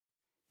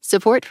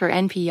Support for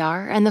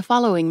NPR and the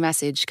following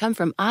message come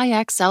from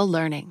IXL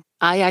Learning.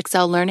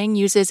 IXL Learning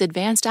uses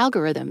advanced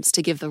algorithms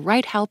to give the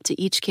right help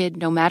to each kid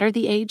no matter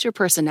the age or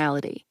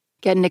personality.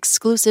 Get an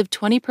exclusive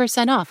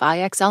 20% off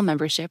IXL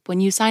membership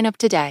when you sign up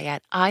today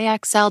at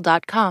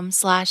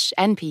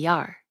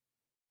IXL.com/NPR.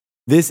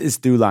 This is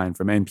Throughline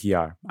from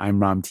NPR. I'm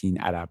Ramteen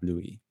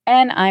Arablouei.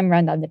 And I'm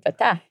Randa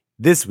Abdelfatah.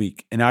 This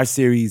week, in our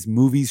series,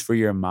 Movies for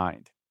Your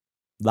Mind,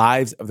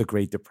 Lives of the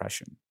Great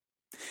Depression.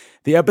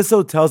 The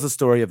episode tells the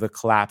story of the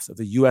collapse of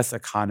the U.S.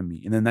 economy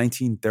in the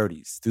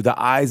 1930s through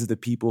the eyes of the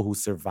people who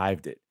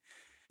survived it.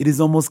 It is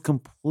almost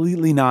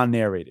completely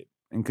non-narrated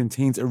and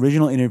contains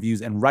original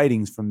interviews and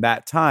writings from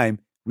that time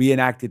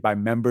reenacted by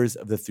members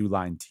of the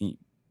Throughline team.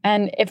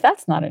 And if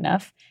that's not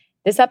enough,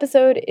 this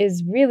episode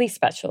is really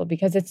special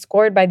because it's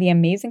scored by the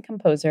amazing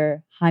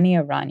composer Hani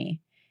Arani.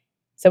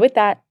 So with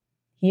that,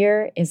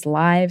 here is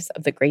Lives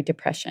of the Great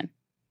Depression.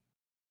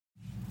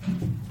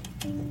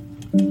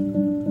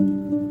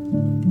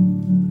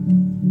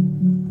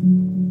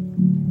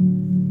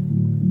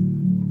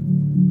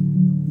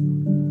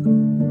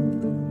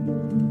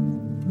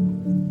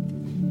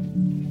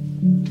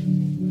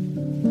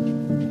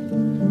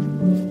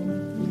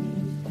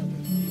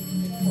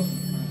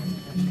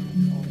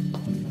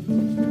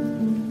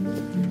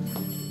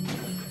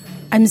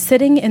 I'm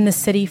sitting in the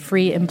City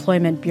Free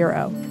Employment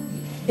Bureau.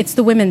 It's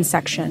the women's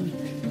section.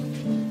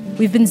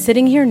 We've been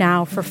sitting here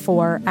now for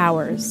 4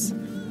 hours.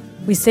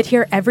 We sit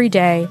here every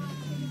day,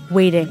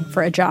 waiting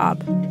for a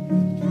job.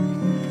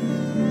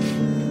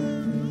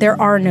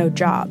 There are no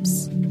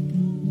jobs.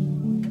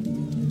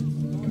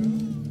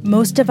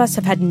 Most of us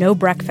have had no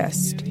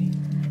breakfast.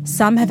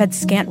 Some have had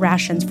scant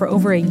rations for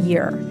over a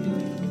year.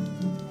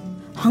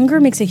 Hunger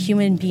makes a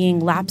human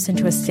being lapse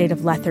into a state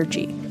of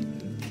lethargy,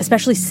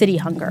 especially city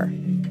hunger.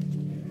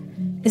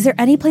 Is there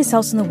any place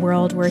else in the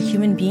world where a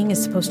human being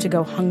is supposed to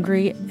go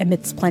hungry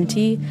amidst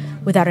plenty,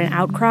 without an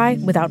outcry,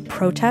 without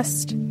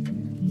protest?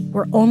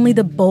 Where only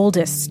the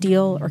boldest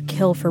steal or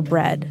kill for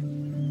bread,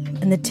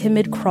 and the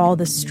timid crawl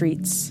the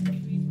streets.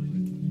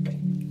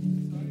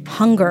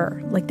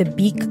 Hunger, like the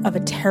beak of a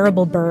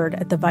terrible bird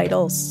at the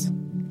vitals.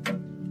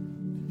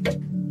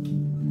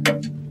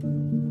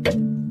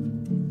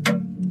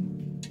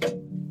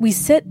 We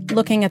sit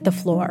looking at the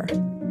floor.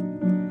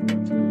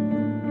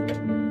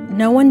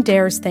 No one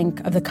dares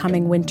think of the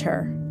coming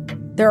winter.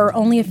 There are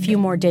only a few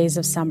more days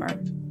of summer.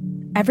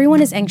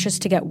 Everyone is anxious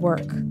to get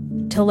work,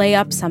 to lay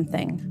up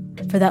something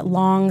for that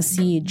long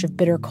siege of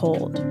bitter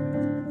cold.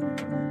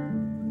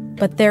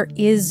 But there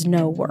is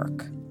no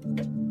work.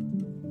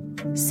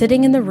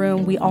 Sitting in the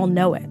room, we all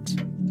know it.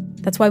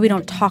 That's why we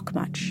don't talk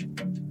much.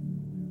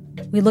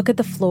 We look at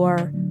the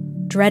floor,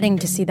 dreading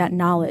to see that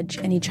knowledge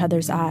in each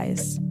other's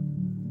eyes.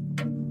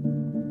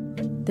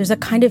 There's a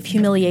kind of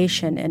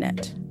humiliation in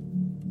it.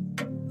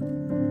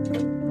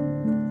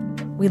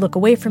 We look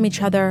away from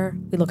each other,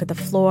 we look at the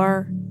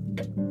floor.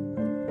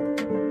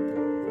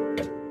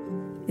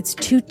 It's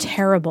too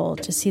terrible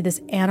to see this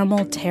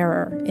animal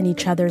terror in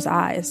each other's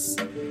eyes.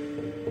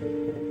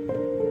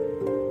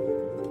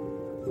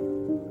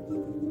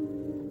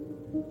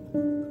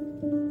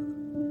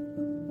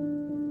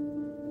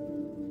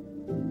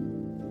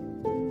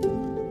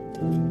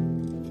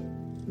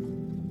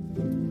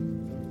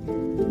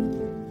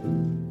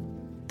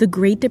 The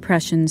Great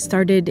Depression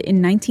started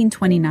in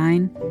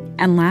 1929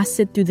 and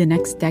lasted through the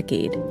next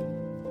decade.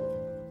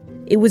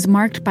 It was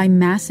marked by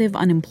massive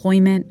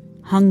unemployment,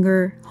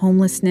 hunger,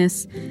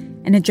 homelessness,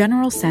 and a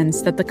general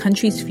sense that the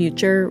country's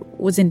future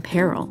was in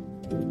peril.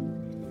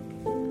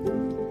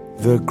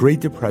 The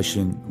Great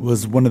Depression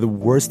was one of the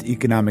worst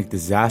economic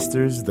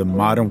disasters the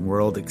modern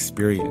world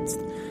experienced.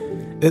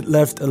 It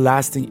left a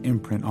lasting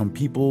imprint on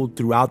people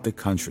throughout the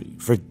country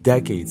for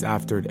decades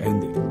after it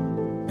ended.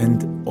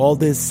 And all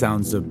this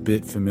sounds a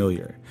bit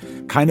familiar,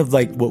 kind of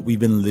like what we've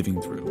been living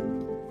through.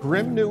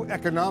 Grim new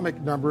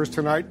economic numbers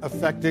tonight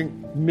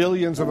affecting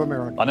millions of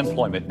Americans.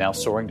 Unemployment now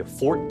soaring to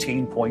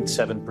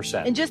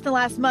 14.7%. In just the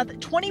last month,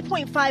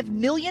 20.5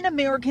 million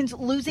Americans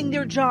losing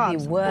their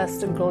jobs. The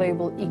worst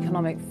global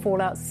economic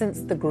fallout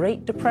since the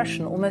Great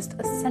Depression, almost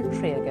a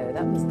century ago.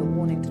 That was the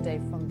warning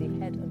today from the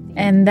head of the...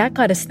 And that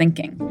got us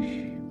thinking.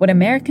 What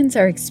Americans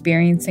are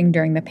experiencing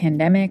during the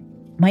pandemic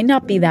might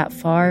not be that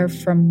far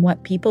from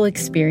what people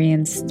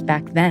experienced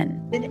back then.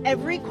 In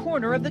every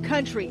corner of the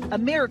country,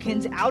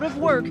 Americans out of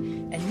work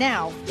and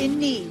now in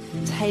need.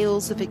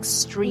 Tales of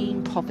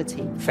extreme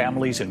poverty.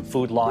 Families in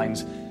food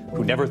lines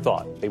who never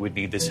thought they would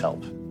need this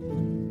help.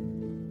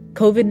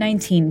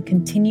 COVID-19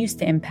 continues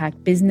to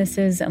impact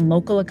businesses and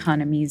local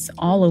economies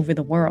all over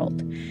the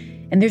world.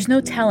 And there's no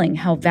telling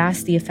how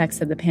vast the effects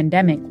of the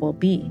pandemic will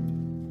be.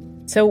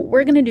 So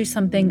we're going to do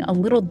something a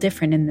little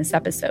different in this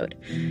episode.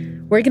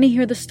 We're going to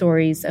hear the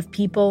stories of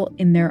people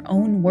in their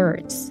own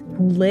words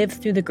who lived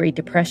through the Great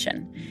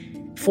Depression.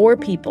 4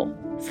 people,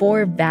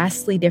 4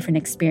 vastly different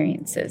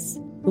experiences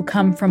who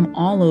come from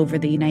all over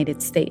the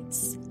United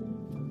States.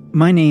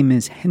 My name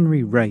is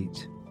Henry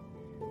Wright.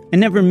 I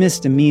never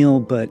missed a meal,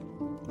 but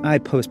I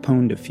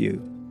postponed a few.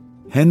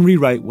 Henry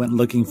Wright went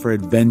looking for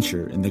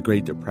adventure in the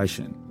Great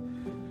Depression.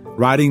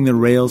 Riding the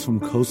rails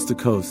from coast to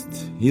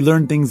coast, he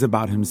learned things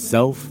about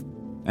himself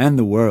and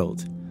the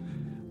world.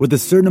 With a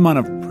certain amount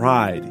of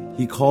pride,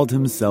 he called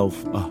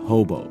himself a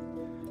hobo,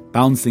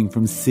 bouncing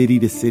from city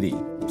to city,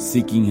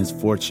 seeking his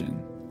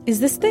fortune. Is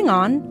this thing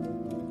on?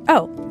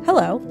 Oh,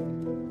 hello.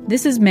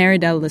 This is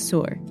Meridel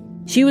Lesueur.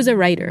 She was a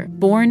writer,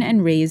 born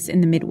and raised in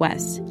the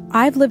Midwest.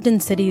 I've lived in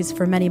cities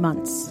for many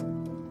months.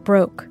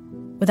 Broke,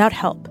 without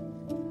help.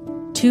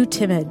 Too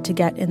timid to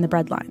get in the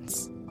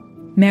breadlines.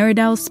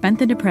 Meridel spent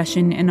the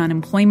Depression in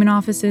unemployment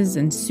offices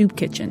and soup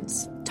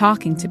kitchens,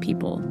 talking to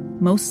people,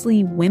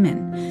 mostly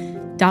women,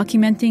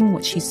 documenting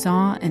what she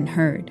saw and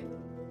heard.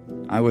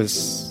 I was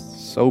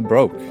so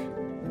broke.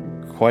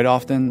 Quite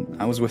often,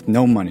 I was with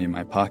no money in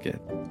my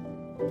pocket.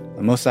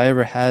 The most I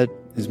ever had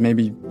is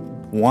maybe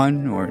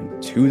 $1 or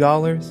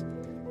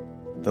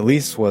 $2. The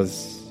least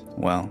was,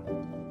 well,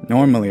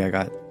 normally I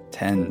got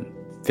 10,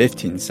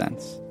 15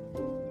 cents.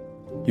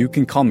 You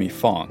can call me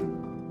Fong.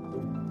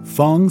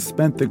 Fong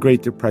spent the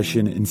Great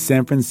Depression in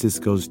San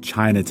Francisco's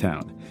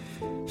Chinatown.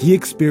 He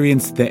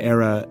experienced the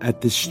era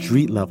at the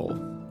street level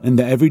and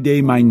the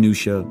everyday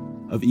minutia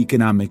of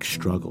economic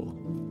struggle.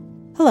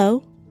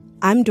 Hello,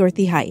 I'm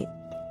Dorothy Height.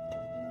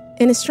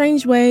 In a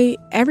strange way,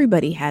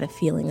 everybody had a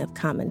feeling of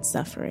common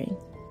suffering.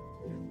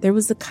 There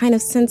was a kind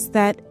of sense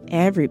that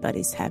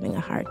everybody's having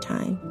a hard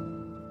time.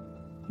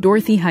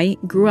 Dorothy Height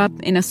grew up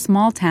in a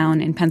small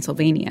town in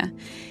Pennsylvania,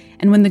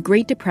 and when the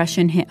Great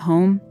Depression hit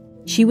home,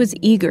 she was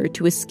eager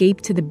to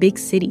escape to the big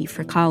city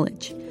for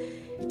college.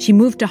 She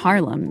moved to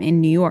Harlem in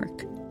New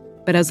York,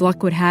 but as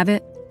luck would have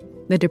it,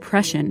 the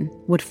Depression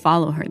would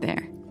follow her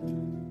there.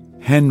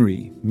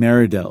 Henry,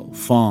 Meridel,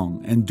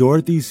 Fong, and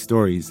Dorothy's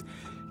stories,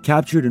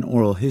 captured in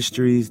oral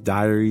histories,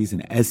 diaries,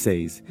 and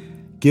essays,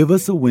 give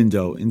us a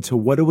window into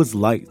what it was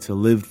like to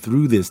live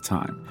through this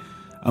time,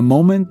 a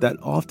moment that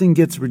often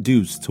gets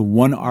reduced to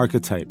one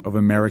archetype of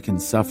American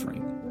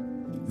suffering.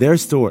 Their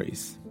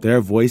stories,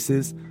 their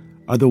voices,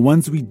 are the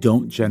ones we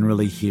don't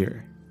generally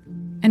hear.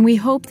 And we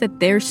hope that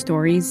their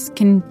stories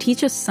can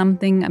teach us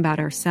something about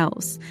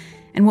ourselves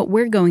and what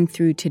we're going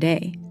through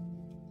today.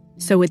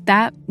 So with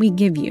that, we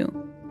give you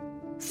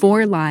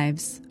 4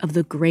 Lives of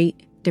the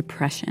Great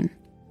Depression.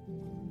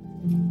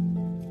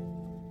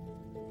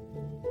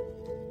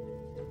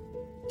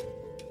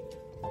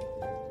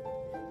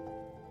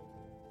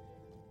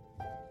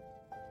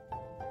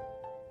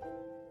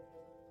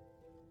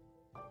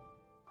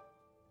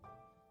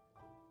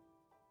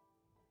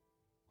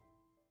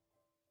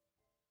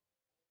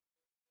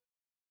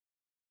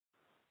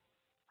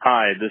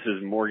 Hi, this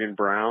is Morgan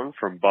Brown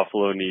from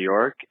Buffalo, New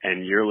York,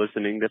 and you're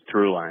listening to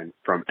Throughline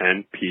from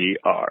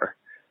NPR.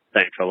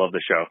 Thanks, I love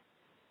the show.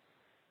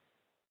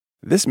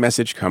 This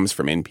message comes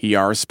from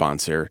NPR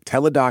sponsor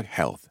Teladoc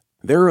Health.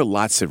 There are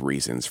lots of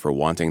reasons for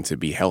wanting to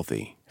be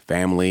healthy.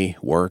 Family,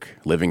 work,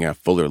 living a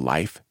fuller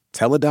life.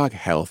 Teladoc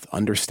Health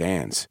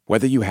understands.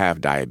 Whether you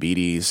have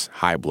diabetes,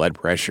 high blood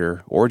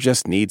pressure, or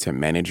just need to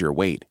manage your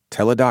weight,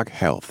 Teladoc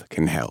Health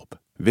can help.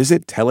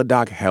 Visit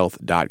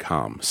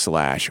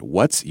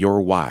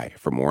teladochealth.com/whatsyourwhy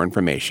for more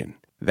information.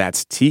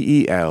 That's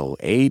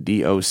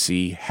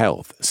TELADOC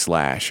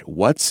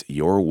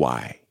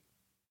health/whatsyourwhy.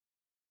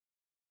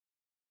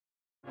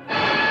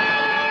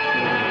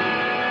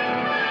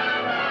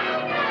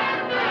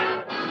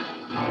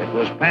 It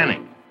was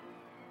panic.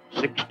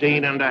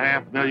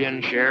 16.5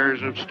 million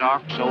shares of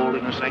stock sold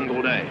in a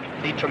single day.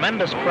 The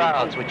tremendous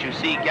crowds which you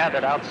see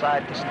gathered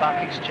outside the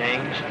stock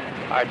exchange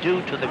are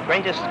due to the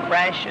greatest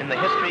crash in the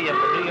history of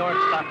the New York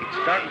Stock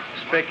Exchange. Stock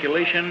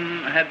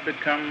speculation had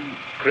become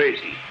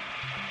crazy.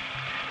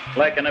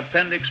 Like an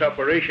appendix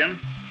operation,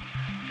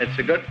 it's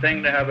a good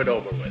thing to have it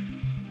over with.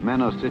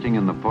 Men are sitting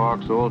in the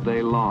parks all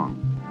day long,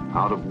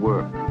 out of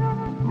work,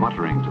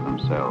 muttering to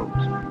themselves.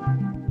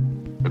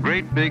 The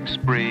great big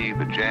spree,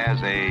 the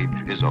jazz age,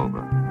 is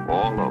over,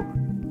 all over.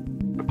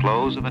 The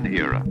close of an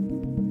era.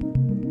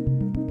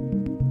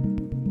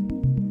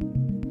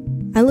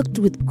 I looked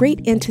with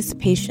great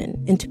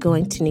anticipation into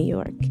going to New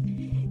York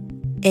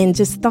and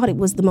just thought it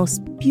was the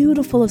most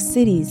beautiful of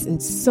cities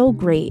and so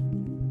great.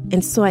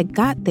 And so I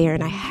got there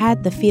and I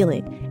had the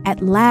feeling,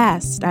 at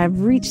last,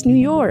 I've reached New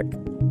York.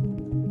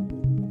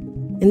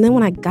 And then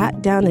when I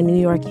got down to New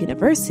York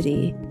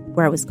University,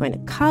 where I was going to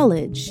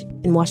college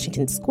in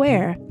Washington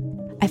Square,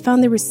 I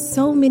found there were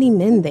so many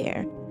men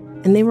there,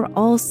 and they were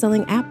all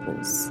selling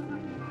apples.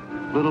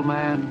 Little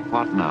man,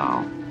 what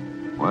now?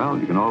 Well,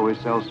 you can always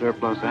sell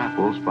surplus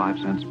apples, 5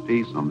 cents a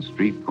piece on the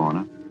street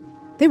corner.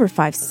 They were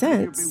 5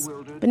 cents,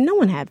 but no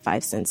one had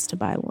 5 cents to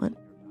buy one.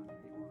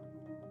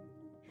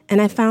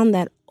 And I found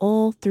that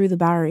all through the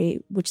Bowery,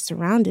 which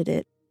surrounded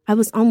it, I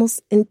was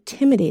almost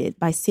intimidated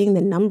by seeing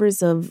the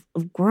numbers of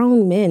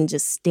grown men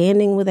just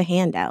standing with a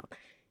handout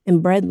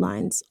and bread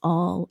lines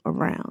all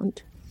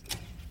around.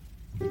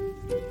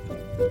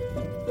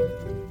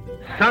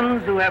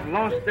 Sons who have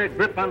lost their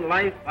grip on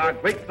life are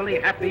gratefully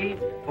happy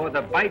for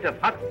the bite of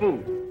hot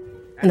food.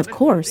 And of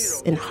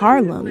course, in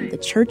Harlem, the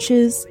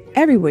churches,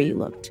 everywhere you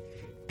looked,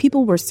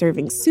 people were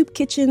serving soup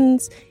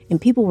kitchens and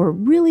people were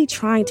really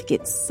trying to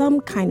get some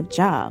kind of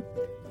job.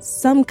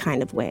 some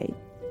kind of way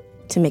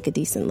to make a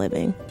decent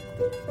living.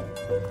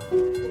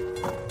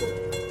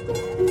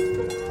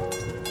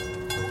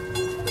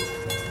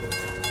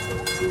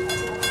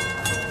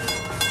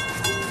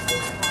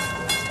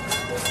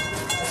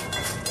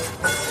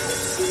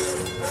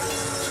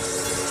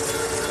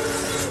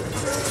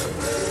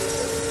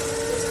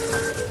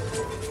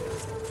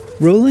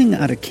 Rolling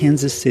out of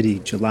Kansas City,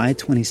 July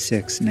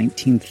 26,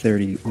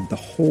 1930, with the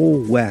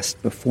whole West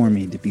before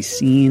me to be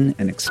seen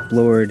and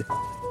explored,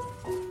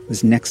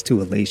 was next to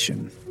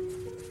elation.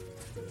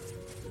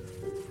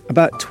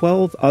 About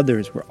 12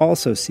 others were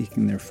also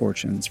seeking their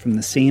fortunes from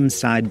the same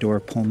side-door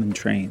Pullman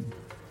train.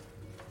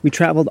 We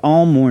traveled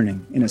all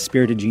morning in a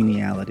spirit of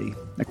geniality.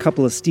 A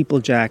couple of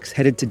steeplejacks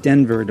headed to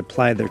Denver to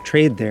ply their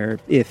trade there,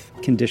 if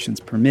conditions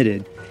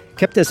permitted,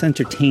 kept us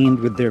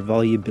entertained with their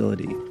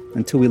volubility,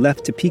 until we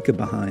left Topeka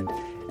behind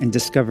and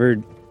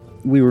discovered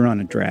we were on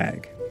a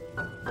drag.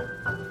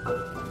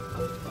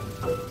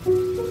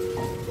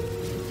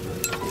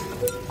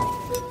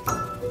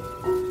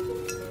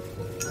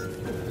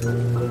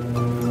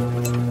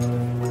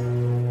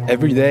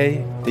 Every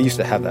day, they used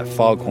to have that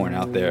foghorn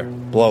out there,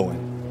 blowing.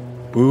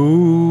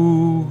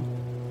 Boo,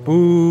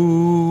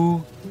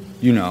 boo.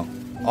 You know,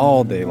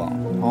 all day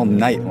long, all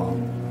night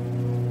long.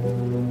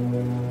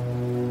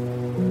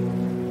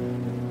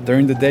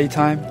 During the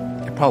daytime,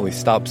 it probably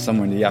stops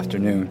somewhere in the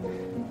afternoon,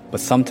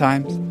 but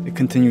sometimes it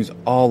continues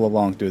all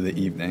along through the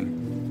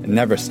evening. It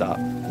never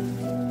stops.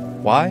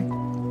 Why?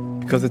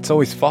 Because it's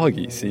always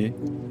foggy, see?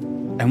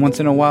 And once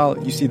in a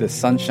while, you see the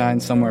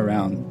sunshine somewhere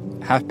around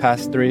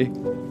 3:30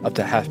 up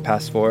to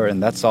 4:30,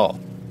 and that's all.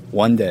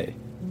 One day.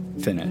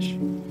 Finish.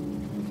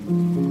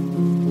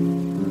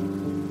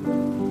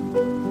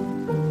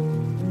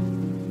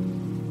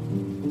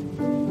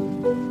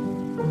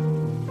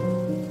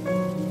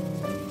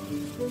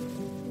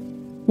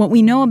 What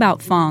we know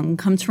about Fong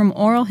comes from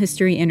oral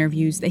history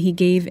interviews that he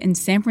gave in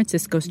San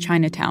Francisco's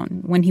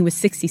Chinatown when he was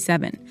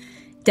 67,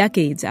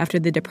 decades after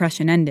the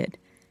Depression ended.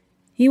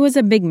 He was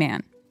a big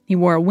man. He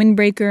wore a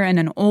windbreaker and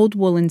an old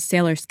woolen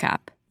sailor's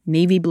cap,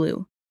 navy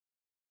blue.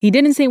 He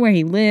didn't say where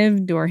he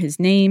lived or his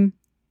name.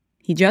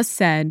 He just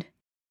said,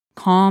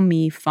 "Call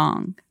me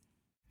Fong."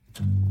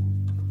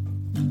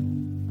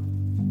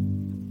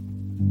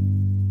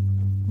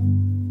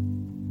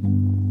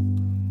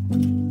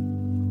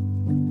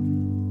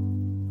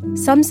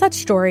 Some such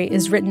story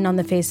is written on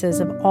the faces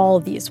of all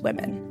these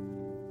women.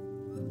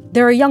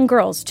 There are young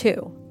girls,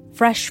 too,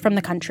 fresh from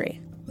the country.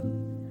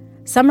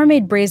 Some are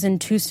made brazen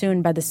too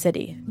soon by the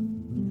city.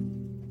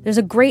 There's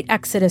a great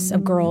exodus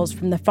of girls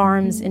from the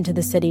farms into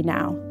the city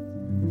now.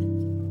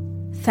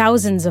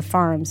 Thousands of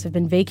farms have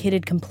been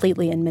vacated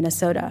completely in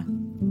Minnesota.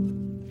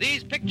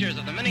 These pictures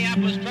of the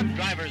Minneapolis truck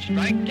drivers'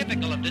 strike,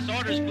 typical of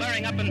disorders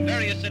flaring up in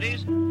various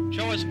cities,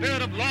 show a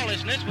spirit of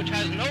lawlessness which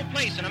has no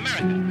place in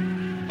America.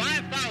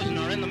 5,000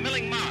 are in the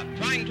milling mob,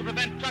 trying to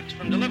prevent trucks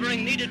from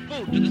delivering needed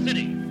food to the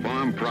city.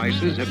 Farm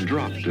prices have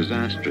dropped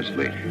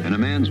disastrously, and a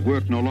man's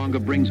work no longer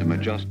brings him a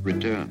just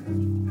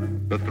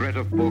return. The threat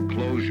of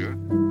foreclosure,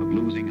 of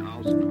losing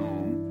house and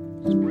home,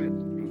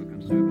 spreads through the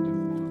conservative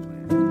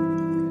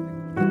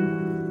farmland.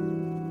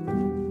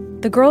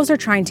 The girls are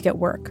trying to get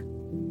work.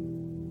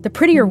 The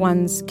prettier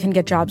ones can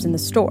get jobs in the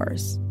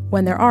stores,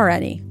 when there are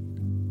any,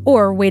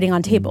 or waiting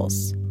on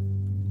tables.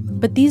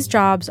 But these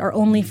jobs are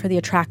only for the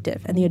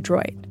attractive and the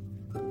adroit.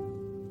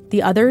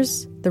 The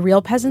others, the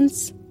real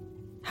peasants,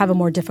 have a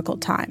more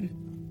difficult time.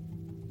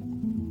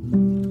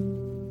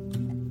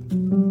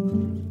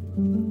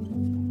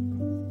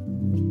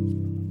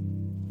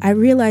 I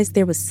realized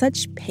there was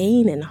such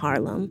pain in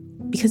Harlem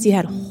because you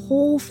had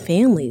whole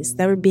families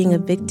that were being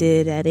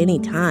evicted at any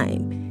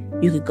time.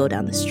 You could go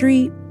down the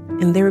street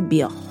and there would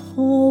be a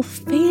whole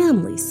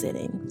family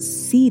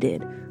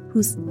seated,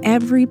 whose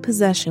every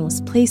possession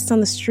was placed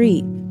on the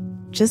street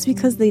just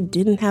because they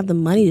didn't have the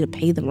money to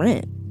pay the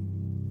rent.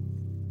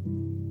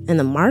 And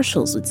the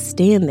marshals would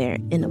stand there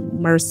in a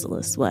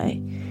merciless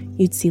way.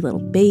 You'd see little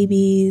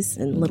babies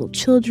and little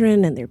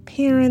children and their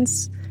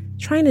parents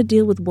trying to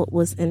deal with what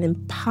was an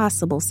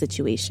impossible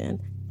situation.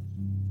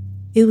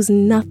 It was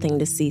nothing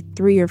to see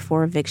 3 or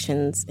 4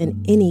 evictions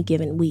in any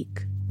given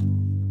week.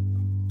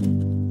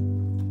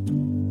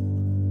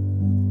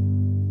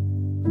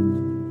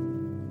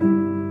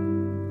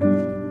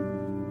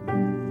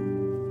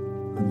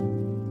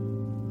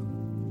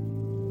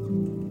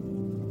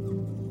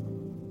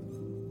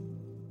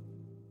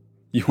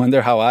 You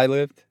wonder how I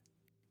lived?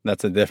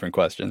 That's a different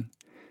question.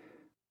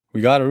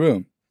 We got a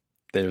room.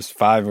 There's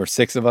 5 or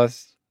 6 of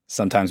us.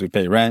 Sometimes we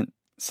pay rent.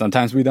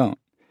 Sometimes we don't.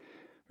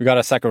 We got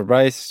a sack of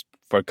rice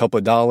for a couple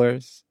of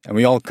dollars, and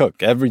we all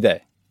cook every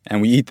day,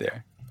 and we eat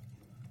there.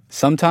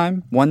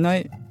 Sometime, one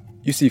night,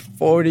 you see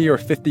 40 or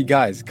 50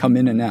 guys come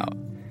in and out.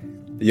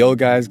 The old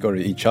guys go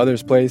to each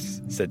other's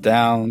place, sit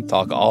down,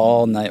 talk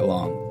all night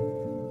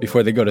long,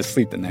 before they go to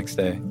sleep the next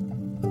day.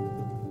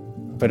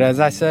 But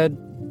as I said,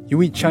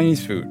 you eat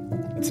Chinese food.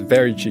 It's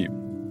very cheap.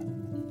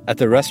 At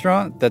the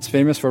restaurant that's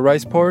famous for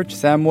rice porridge,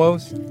 Sam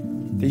Wo's,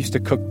 they used to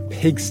cook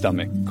pig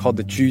stomach called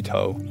the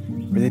jutou,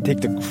 where they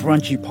take the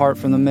crunchy part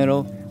from the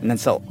middle and then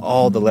sell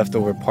all the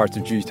leftover parts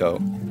of Juto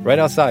right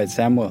outside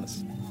Sam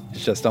Wells.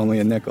 It's just only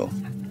a nickel.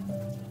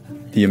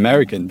 The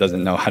American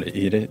doesn't know how to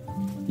eat it.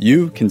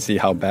 You can see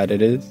how bad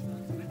it is.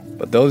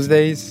 But those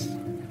days,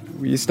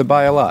 we used to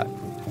buy a lot.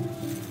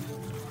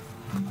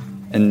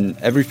 And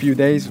every few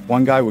days,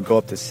 one guy would go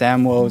up to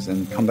Sam Wells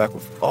and come back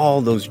with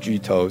all those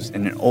Jutos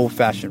in an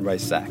old-fashioned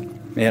rice sack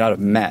made out of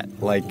mat,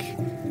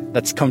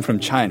 that's come from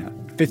China,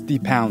 50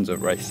 pounds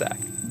of rice sack.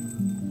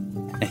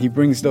 And he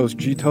brings those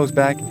Jutos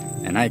back,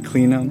 and I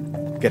clean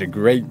them, get a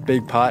great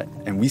big pot,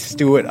 and we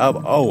stew it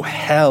up. Oh,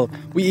 hell,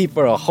 we eat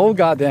for a whole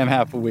goddamn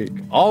half a week,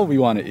 all we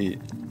want to eat.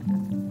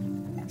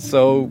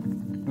 So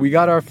we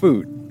got our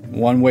food,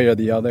 one way or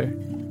the other.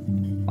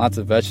 Lots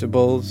of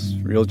vegetables,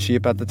 real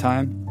cheap at the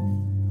time.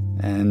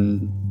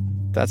 And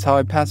that's how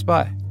I passed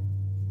by.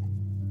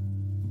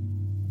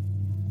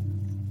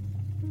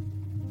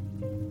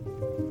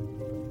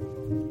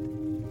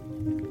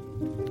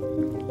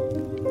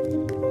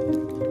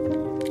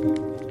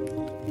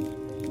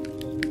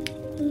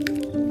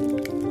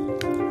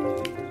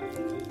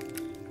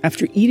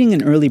 After eating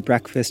an early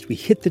breakfast, we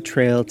hit the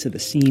trail to the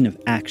scene of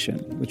action,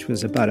 which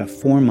was about a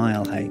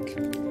 4-mile hike.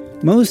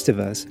 Most of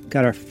us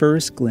got our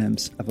first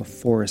glimpse of a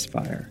forest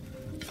fire.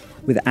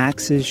 With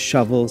axes,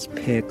 shovels,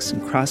 picks,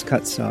 and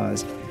crosscut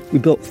saws, we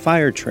built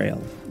fire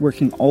trail,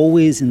 working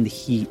always in the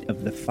heat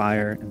of the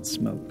fire and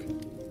smoke.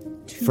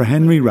 For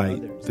Henry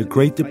Wright, the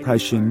Great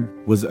Depression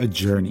was a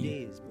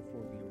journey.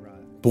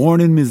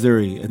 Born in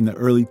Missouri in the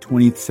early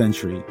 20th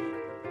century,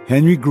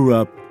 Henry grew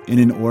up in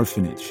an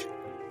orphanage.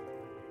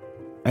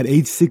 At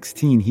age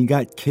 16, he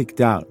got kicked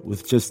out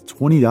with just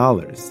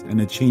 $20 and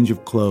a change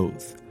of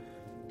clothes.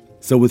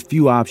 So with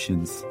few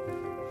options,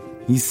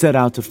 he set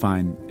out to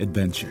find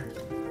adventure.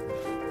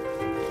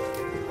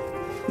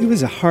 It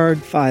was a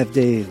hard 5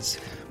 days.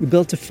 We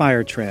built a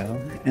fire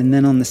trail, and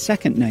then on the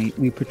second night,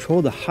 we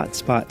patrolled a hot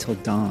spot till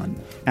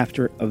dawn,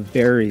 after a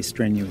very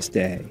strenuous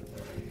day.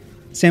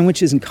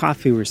 Sandwiches and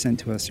coffee were sent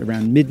to us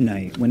around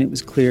midnight when it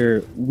was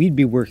clear we'd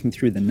be working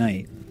through the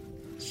night.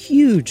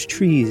 Huge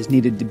trees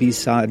needed to be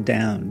sawed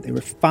down. They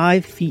were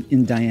 5 feet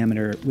in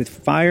diameter, with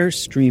fire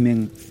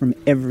streaming from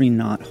every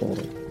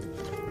knothole.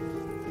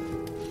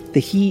 The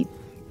heat,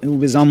 it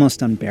was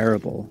almost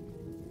unbearable.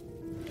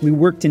 We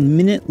worked in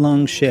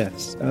minute-long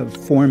shifts of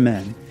 4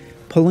 men,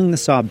 pulling the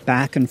saw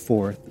back and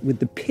forth, with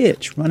the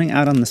pitch running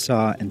out on the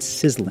saw and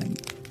sizzling.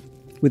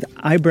 With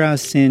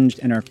eyebrows singed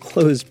and our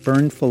clothes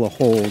burned full of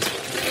holes,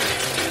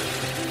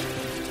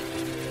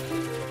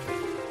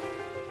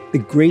 the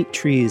great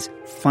trees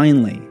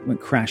finally went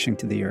crashing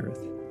to the earth.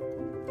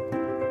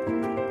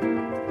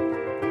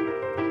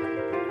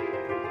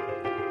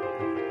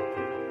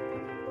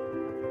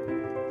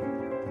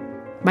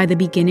 By the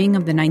beginning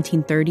of the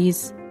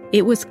 1930s,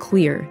 it was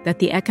clear that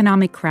the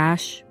economic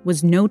crash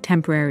was no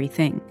temporary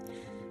thing.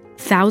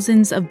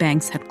 Thousands of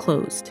banks had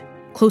closed.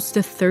 Close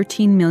to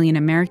 13 million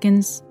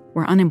Americans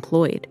were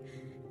unemployed,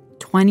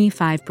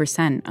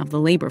 25% of the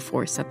labor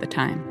force at the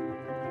time.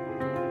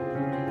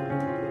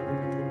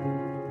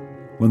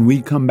 When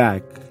we come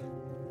back,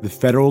 the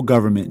federal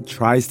government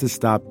tries to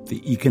stop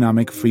the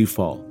economic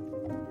freefall.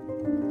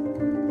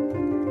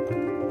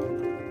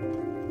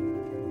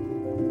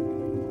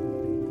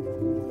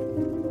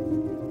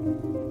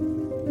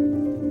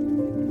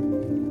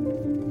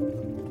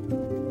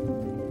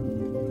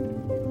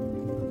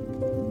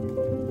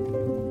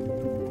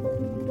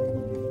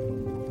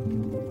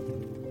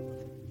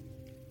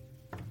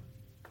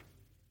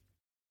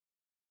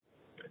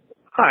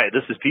 Hi,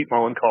 this is Pete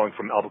Mullen calling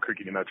from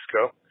Albuquerque, New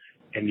Mexico,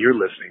 and you're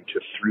listening to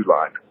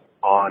Throughline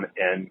on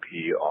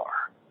NPR.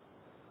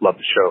 Love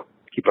the show.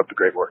 Keep up the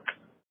great work.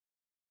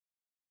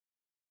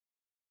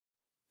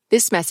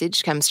 This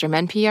message comes from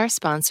NPR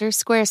sponsor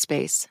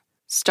Squarespace.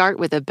 Start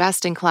with a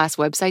best-in-class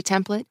website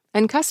template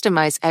and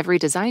customize every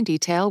design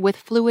detail with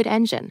Fluid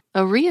Engine,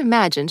 a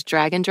reimagined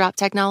drag-and-drop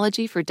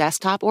technology for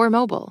desktop or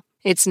mobile.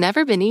 It's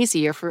never been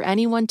easier for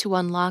anyone to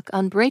unlock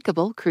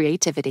unbreakable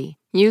creativity.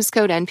 Use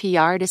code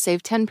NPR to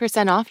save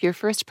 10% off your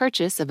first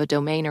purchase of a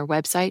domain or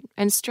website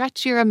and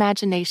stretch your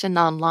imagination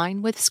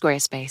online with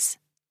Squarespace.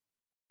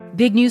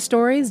 Big news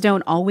stories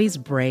don't always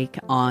break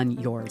on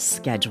your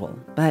schedule.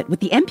 But with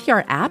the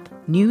NPR app,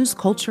 news,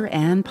 culture,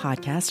 and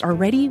podcasts are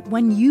ready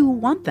when you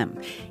want them,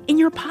 in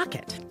your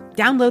pocket.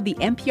 Download the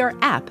NPR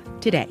app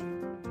today.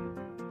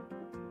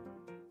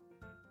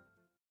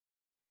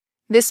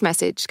 This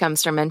message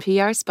comes from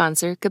NPR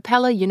sponsor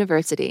Capella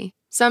University.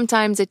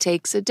 Sometimes it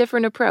takes a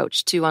different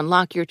approach to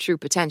unlock your true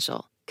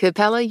potential.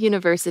 Capella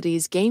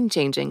University's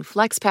game-changing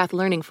FlexPath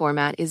learning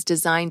format is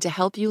designed to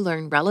help you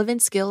learn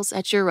relevant skills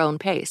at your own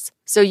pace,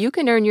 so you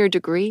can earn your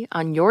degree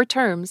on your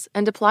terms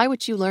and apply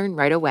what you learn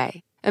right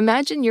away.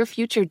 Imagine your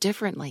future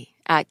differently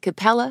at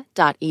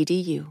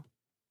capella.edu.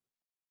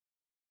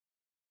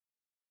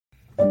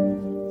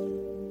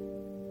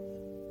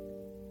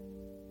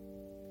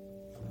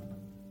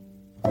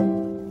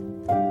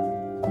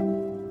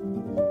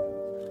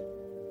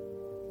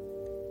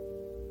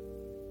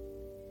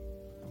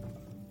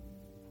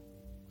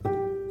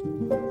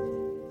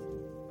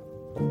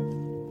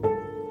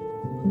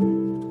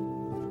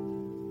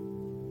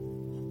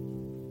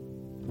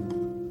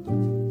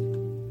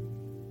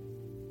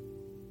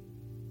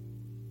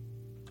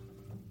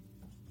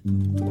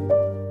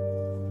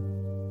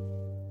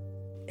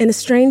 In a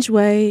strange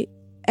way,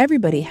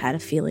 everybody had a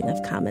feeling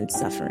of common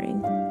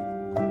suffering.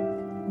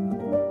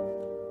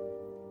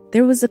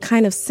 There was a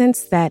kind of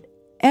sense that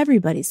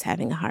everybody's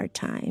having a hard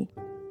time.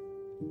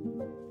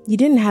 You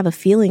didn't have a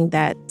feeling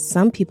that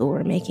some people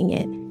were making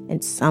it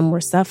and some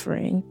were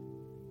suffering.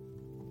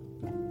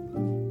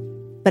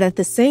 But at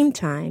the same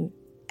time,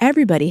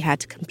 everybody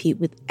had to compete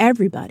with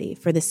everybody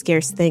for the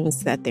scarce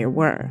things that there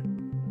were.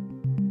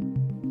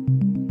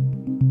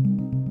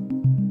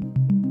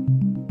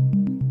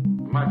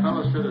 My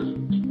fellow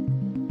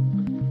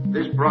citizens,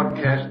 this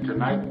broadcast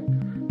tonight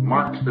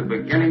marks the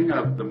beginning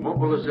of the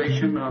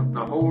mobilization of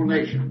the whole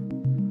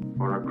nation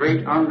for a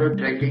great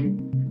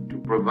undertaking to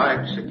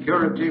provide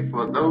security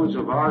for those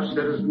of our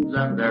citizens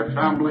and their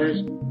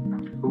families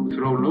who,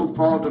 through no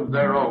fault of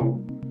their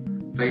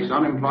own, face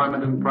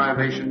unemployment and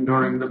privation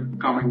during the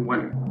coming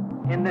winter.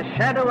 In the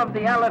shadow of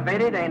the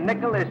elevated, a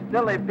nickel is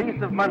still a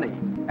piece of money,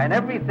 and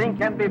everything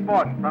can be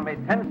bought from a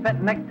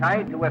 10-cent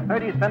necktie to a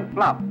 30-cent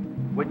flop,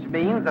 which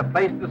means a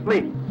place to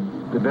sleep.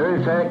 The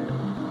very fact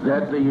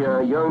that the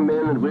young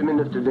men and women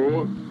of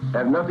today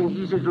have nothing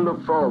easy to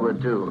look forward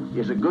to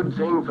is a good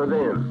thing for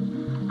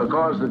them,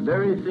 because the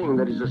very thing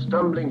that is a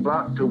stumbling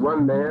block to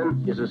one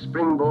man is a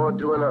springboard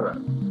to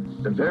another.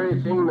 The very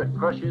thing that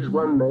crushes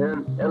one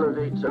man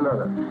elevates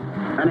another.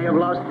 Many have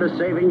lost the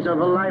savings of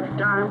a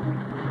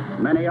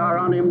lifetime. Many are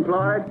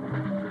unemployed.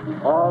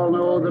 All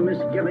know the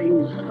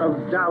misgivings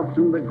of doubt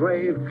and the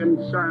grave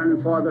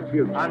concern for the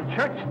future. On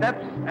church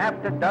steps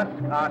after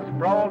dusk are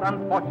sprawled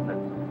unfortunates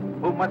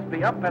who must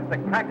be up at the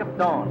crack of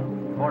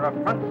dawn for a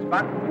front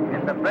spot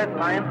in the bread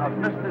line of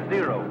Mr.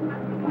 Zero,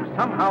 who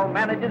somehow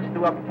manages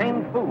to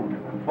obtain food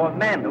for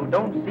men who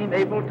don't seem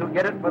able to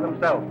get it for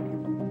themselves.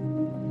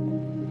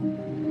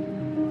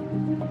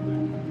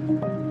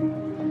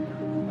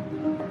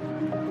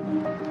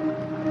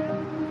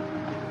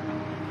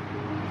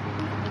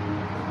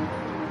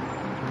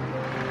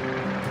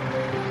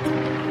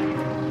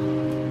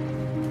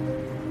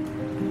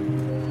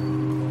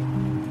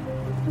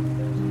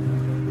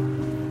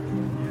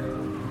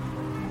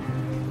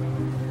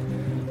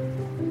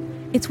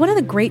 It's one of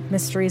the great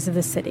mysteries of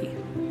the city.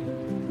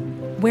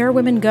 Where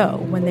women go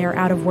when they are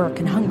out of work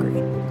and hungry.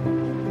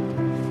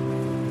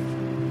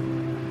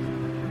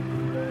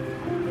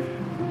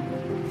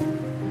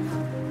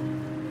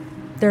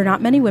 There are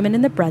not many women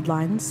in the bread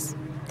lines.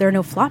 There are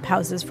no flop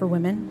houses for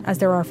women, as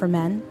there are for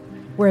men,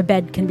 where a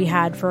bed can be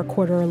had for a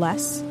quarter or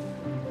less.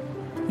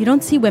 You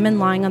don't see women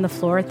lying on the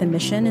floor at the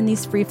Mission in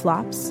these free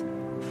flops.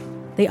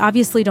 They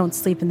obviously don't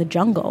sleep in the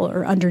jungle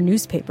or under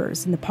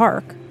newspapers in the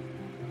park.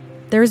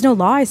 There is no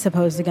law, I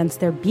suppose, against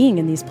their being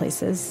in these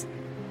places,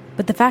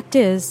 but the fact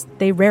is,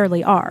 they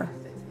rarely are.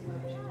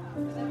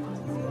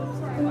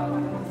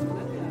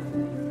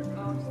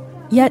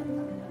 Yet,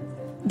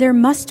 there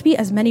must be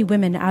as many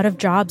women out of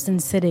jobs in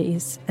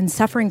cities and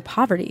suffering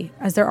poverty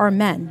as there are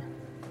men.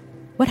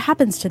 What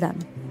happens to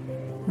them?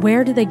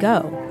 Where do they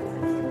go?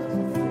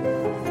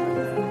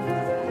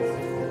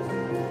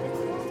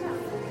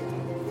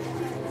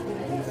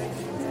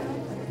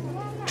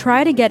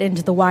 Try to get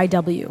into the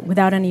YW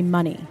without any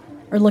money,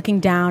 or looking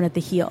down at the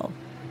heel.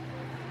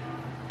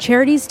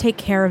 Charities take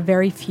care of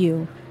very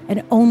few,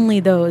 and only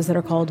those that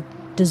are called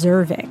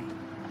deserving.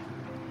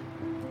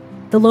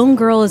 The lone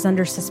girl is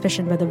under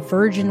suspicion by the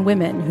virgin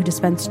women who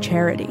dispense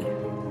charity.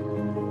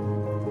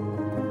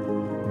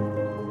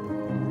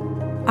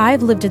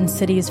 I've lived in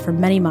cities for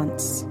many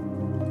months,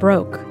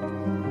 broke,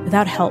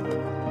 without help,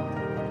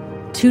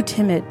 too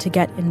timid to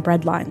get in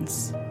bread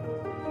lines.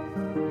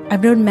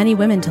 I've known many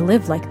women to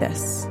live like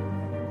this,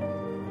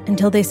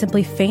 until they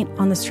simply faint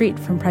on the street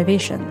from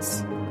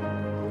privations,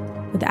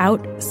 without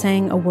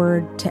saying a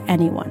word to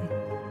anyone.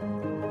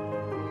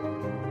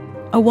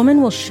 A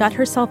woman will shut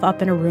herself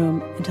up in a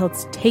room until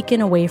it's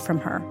taken away from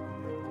her,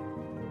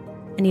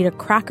 and eat a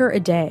cracker a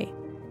day,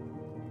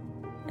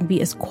 and be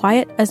as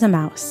quiet as a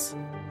mouse,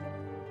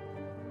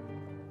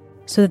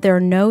 so that there are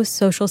no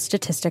social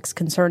statistics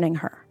concerning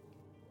her.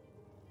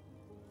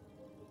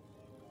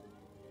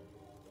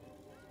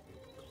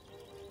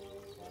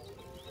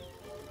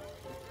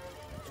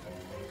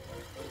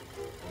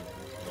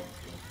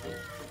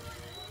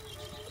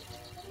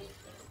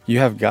 You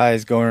have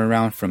guys going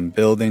around from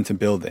building to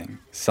building,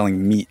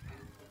 selling meat.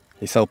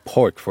 They sell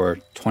pork for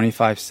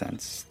 25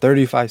 cents,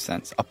 35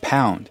 cents, a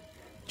pound,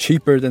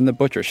 cheaper than the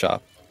butcher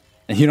shop.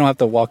 And you don't have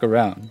to walk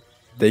around.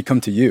 They come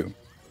to you.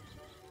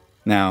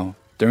 Now,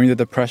 during the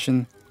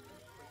Depression,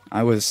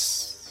 I was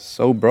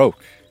so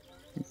broke.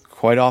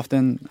 Quite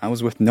often, I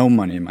was with no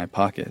money in my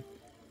pocket.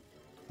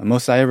 The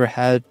most I ever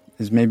had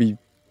is maybe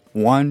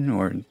 $1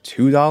 or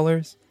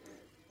 $2.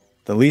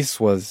 The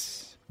least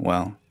was,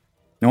 well,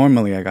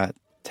 normally I got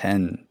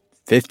 10,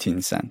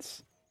 15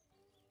 cents.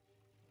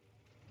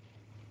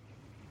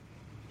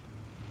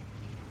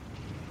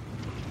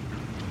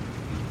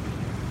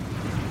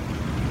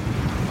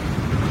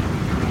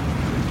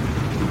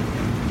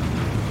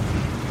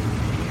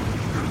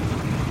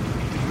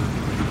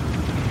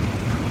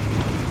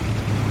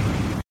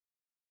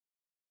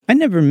 I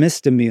never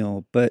missed a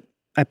meal, but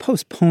I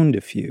postponed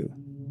a few.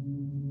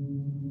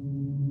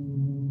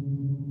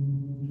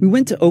 We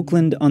went to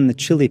Oakland on the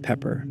Chili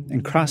Pepper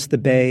and crossed the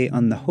bay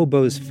on the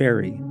Hobo's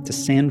Ferry to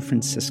San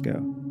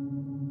Francisco.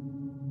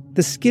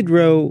 The Skid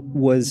Row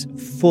was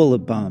full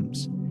of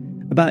bums.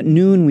 About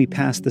noon, we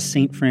passed the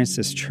St.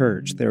 Francis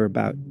Church. There were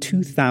about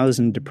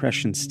 2,000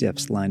 Depression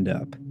stiffs lined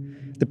up.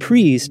 The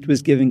priest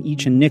was giving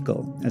each a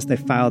nickel as they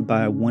filed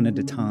by one at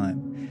a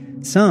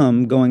time,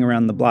 some going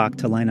around the block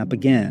to line up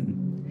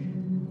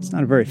again. It's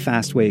not a very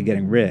fast way of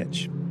getting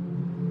rich.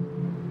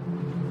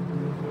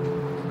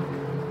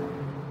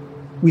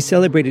 We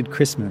celebrated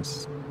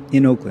Christmas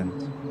in Oakland.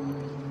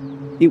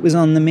 It was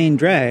on the main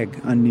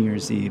drag on New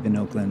Year's Eve in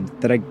Oakland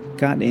that I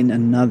got in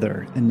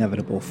another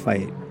inevitable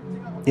fight.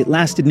 It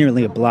lasted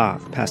nearly a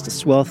block past a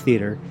swell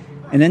theater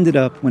and ended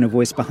up when a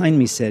voice behind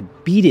me said,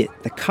 "Beat it,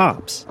 the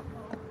cops."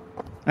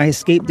 I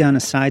escaped down a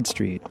side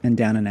street and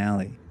down an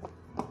alley.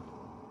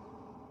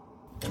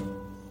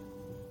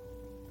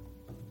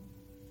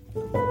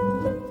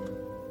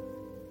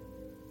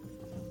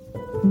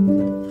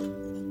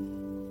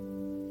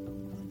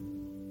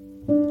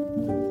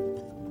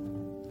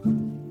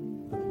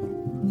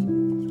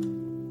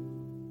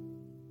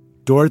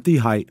 Dorothy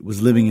Height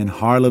was living in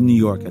Harlem, New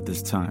York at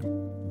this time.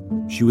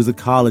 She was a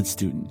college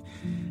student,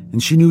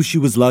 and she knew she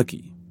was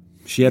lucky.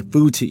 She had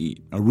food to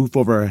eat, a roof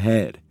over her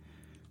head.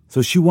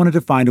 So she wanted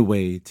to find a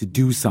way to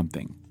do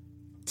something,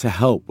 to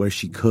help where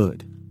she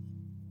could.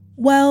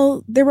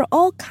 Well, there were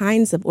all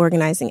kinds of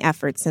organizing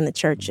efforts in the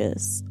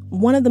churches.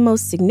 One of the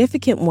most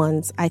significant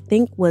ones, I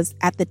think, was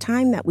at the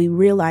time that we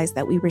realized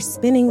that we were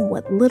spending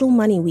what little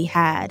money we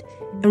had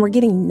and were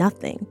getting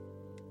nothing.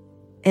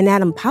 And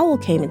Adam Powell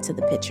came into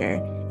the picture,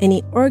 and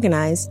he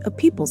organized a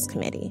people's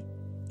committee.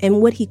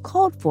 And what he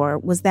called for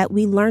was that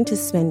we learn to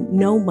spend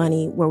no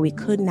money where we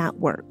could not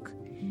work.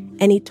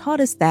 And he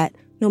taught us that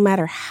no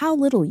matter how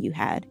little you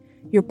had,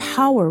 your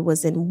power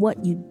was in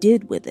what you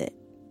did with it.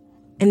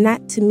 And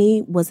that, to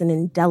me, was an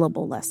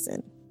indelible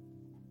lesson.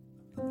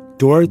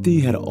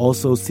 Dorothy had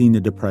also seen the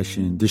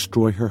Depression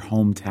destroy her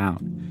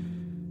hometown.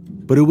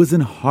 But it was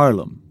in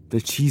Harlem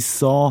that she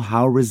saw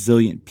how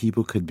resilient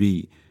people could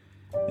be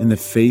in the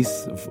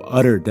face of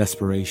utter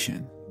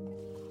desperation.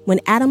 When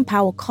Adam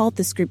Powell called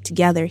this group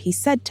together, he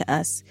said to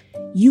us,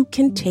 "You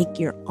can take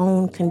your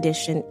own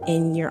condition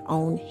in your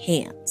own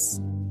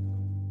hands."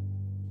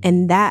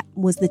 And that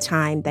was the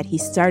time that he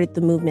started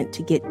the movement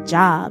to get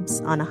jobs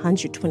on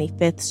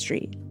 125th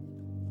Street.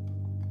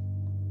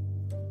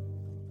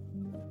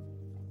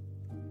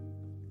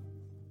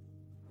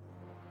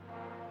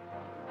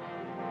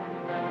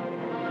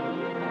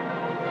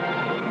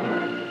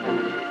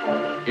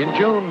 In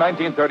June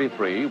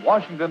 1933,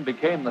 Washington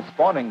became the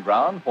spawning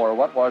ground for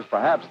what was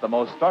perhaps the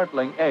most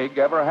startling egg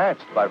ever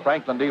hatched by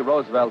Franklin D.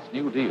 Roosevelt's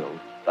New Deal,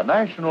 the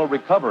National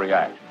Recovery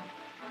Act.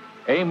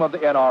 Aim of the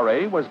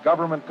NRA was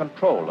government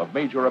control of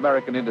major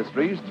American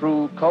industries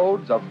through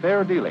codes of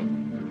fair dealing.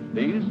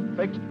 These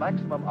fixed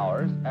maximum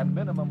hours and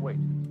minimum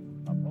wages.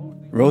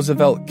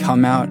 Roosevelt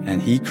come out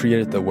and he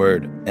created the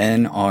word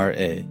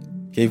NRA.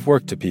 Gave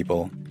work to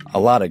people, a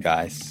lot of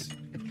guys.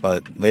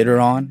 But later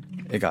on,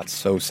 it got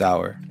so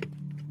sour.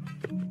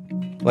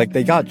 Like,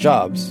 they got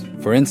jobs.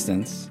 For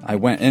instance, I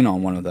went in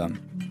on one of them,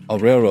 a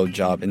railroad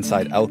job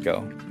inside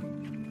Elko.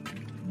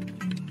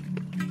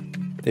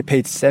 They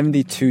paid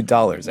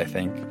 $72, I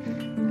think,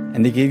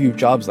 and they gave you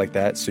jobs like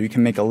that so you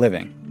can make a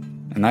living.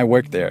 And I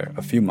worked there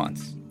a few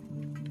months.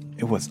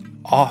 It was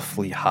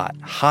awfully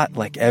hot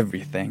like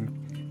everything.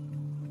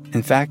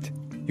 In fact,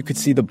 you could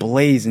see the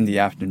blaze in the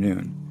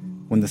afternoon.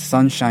 When the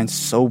sun shines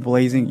so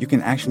blazing, you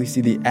can actually see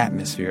the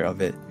atmosphere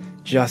of it,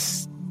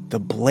 just the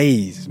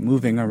blaze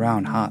moving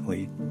around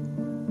hotly.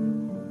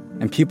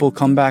 And people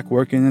come back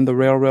working in the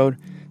railroad,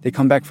 they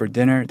come back for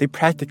dinner, they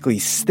practically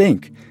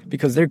stink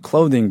because their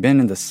clothing been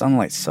in the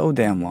sunlight so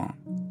damn long.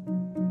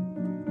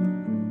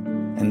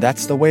 And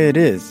that's the way it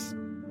is.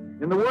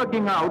 In the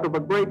working out of a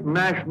great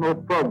national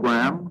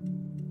program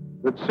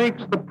that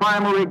seeks the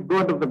primary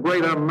good of the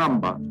greater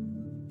number,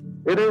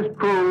 it is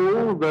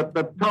true that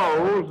the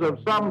toes of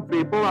some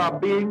people are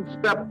being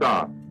stepped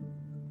on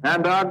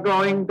and are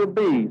going to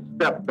be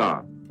stepped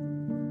on.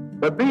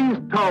 But these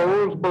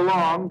toes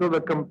belong to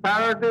the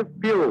comparative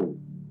few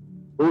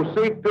who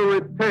seek to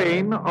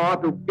retain or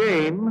to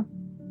gain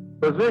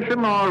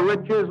position or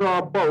riches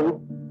or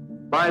both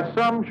by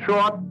some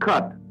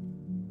shortcut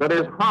that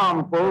is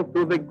harmful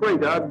to the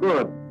greater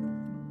good.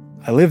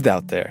 I lived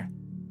out there.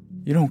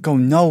 You don't go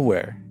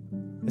nowhere.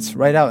 It's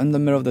right out in the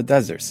middle of the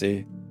desert,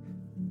 see?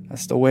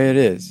 That's the way it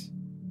is.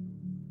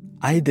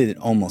 I did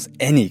almost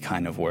any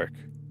kind of work.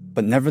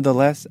 But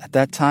nevertheless, at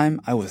that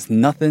time, I was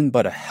nothing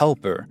but a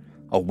helper,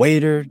 a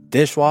waiter,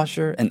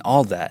 dishwasher, and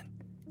all that.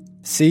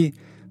 See,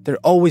 they're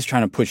always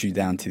trying to push you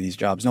down to these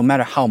jobs, no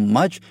matter how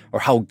much or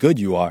how good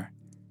you are.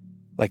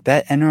 Like,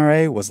 that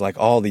NRA was like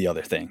all the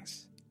other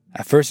things.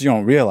 At first you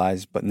don't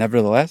realize, but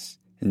nevertheless,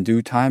 in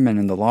due time and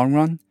in the long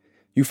run,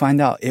 you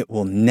find out it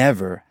will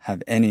never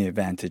have any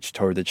advantage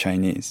toward the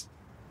Chinese.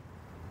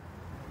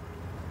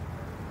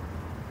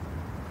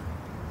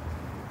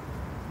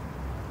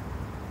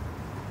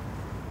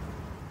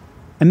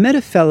 I met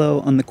a fellow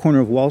on the corner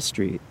of Wall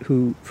Street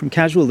who, from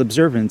casual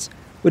observance,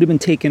 would have been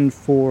taken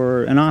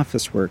for an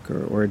office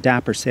worker or a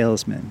dapper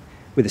salesman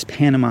with his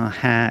Panama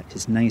hat,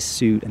 his nice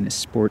suit, and his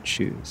sports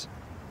shoes.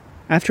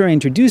 After I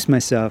introduced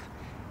myself,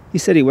 he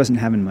said he wasn't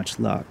having much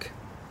luck.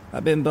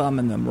 I've been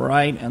bumming them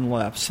right and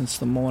left since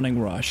the morning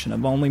rush, and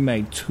I've only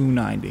made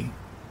 $2.90.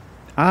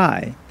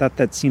 I thought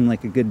that seemed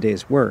like a good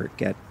day's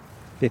work at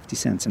 50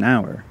 cents an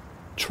hour.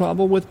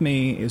 Trouble with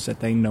me is that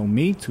they know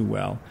me too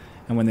well,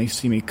 and when they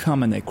see me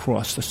coming, they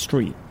cross the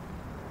street.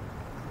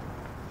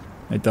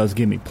 It does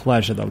give me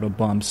pleasure, though, to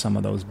bum some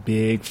of those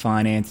big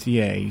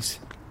financiers,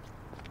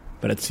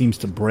 but it seems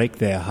to break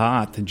their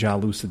heart to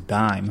jalouse a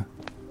dime.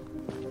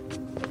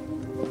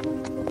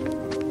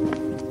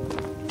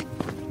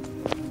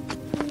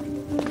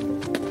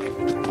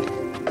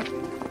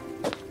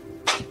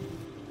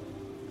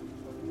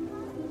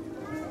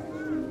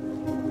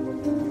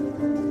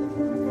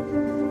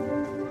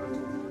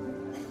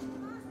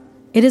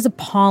 It is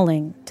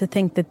appalling to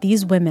think that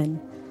these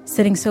women,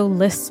 sitting so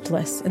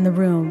listless in the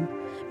room,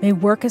 may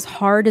work as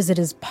hard as it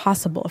is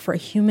possible for a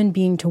human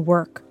being to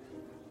work,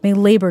 may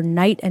labor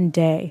night and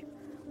day,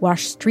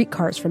 wash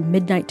streetcars from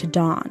midnight to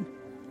dawn,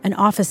 and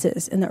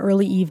offices in the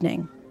early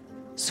evening,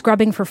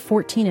 scrubbing for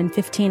 14 and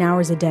 15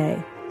 hours a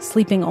day,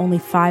 sleeping only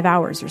 5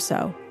 hours or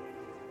so,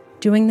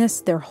 doing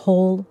this their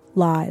whole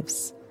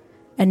lives,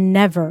 and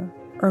never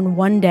earn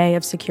one day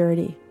of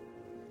security,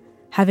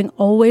 having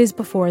always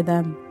before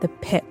them the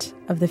pit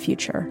of the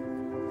future.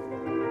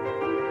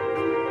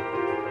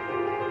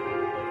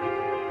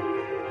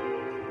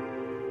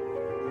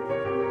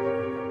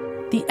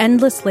 The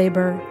endless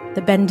labor,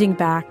 the bending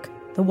back,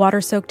 the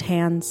water-soaked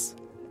hands,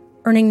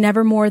 earning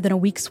never more than a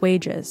week's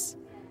wages,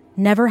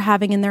 never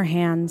having in their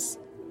hands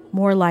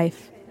more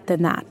life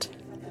than that.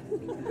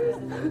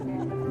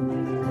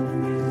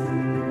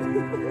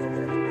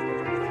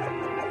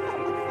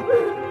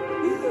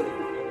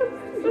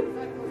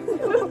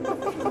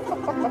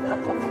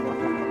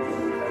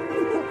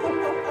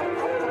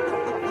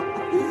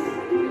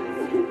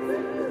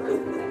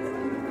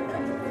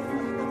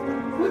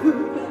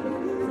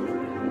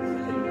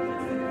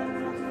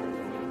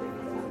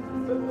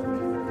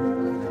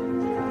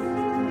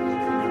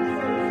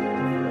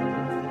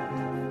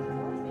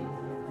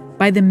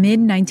 By the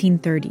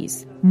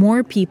mid-1930s,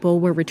 more people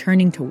were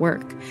returning to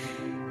work,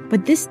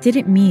 but this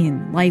didn't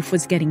mean life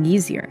was getting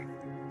easier.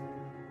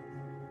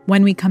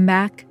 When we come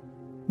back,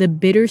 the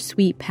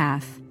bittersweet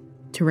path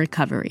to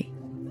recovery.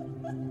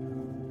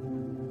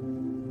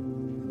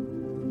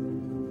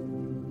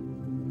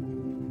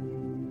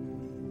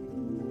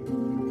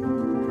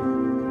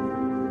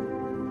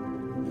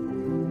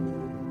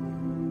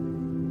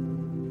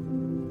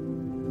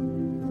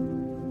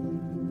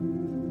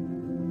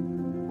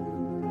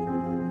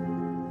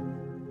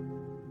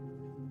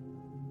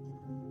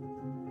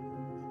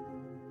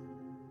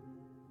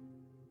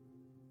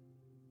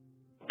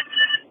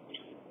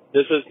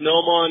 This is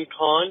Noman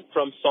Khan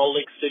from Salt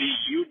Lake City,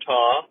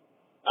 Utah,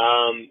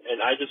 and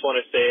I just want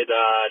to say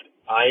that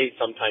I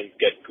sometimes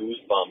get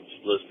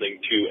goosebumps listening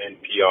to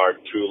NPR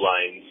Through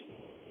Lines.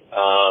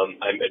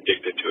 I'm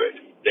addicted to it.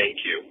 Thank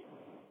you.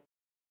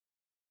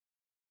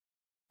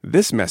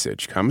 This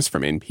message comes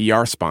from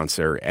NPR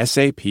sponsor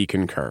SAP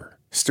Concur.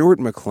 Stuart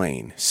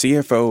McLean,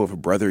 CFO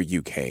of Brother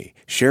UK,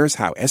 shares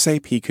how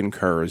SAP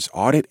Concur's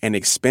audit and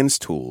expense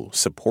tool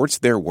supports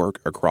their work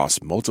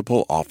across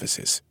multiple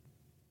offices.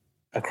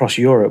 Across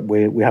Europe,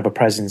 we have a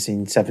presence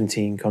in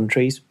 17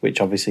 countries, which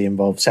obviously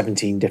involves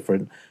 17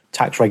 different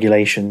tax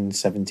regulations,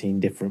 17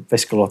 different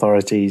fiscal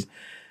authorities,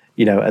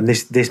 and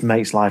this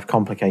makes life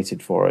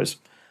complicated for us.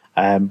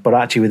 But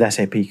actually with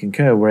SAP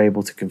Concur, we're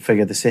able to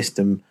configure the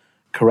system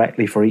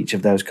correctly for each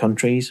of those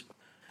countries.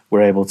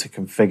 We're able to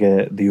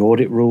configure the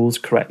audit rules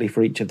correctly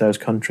for each of those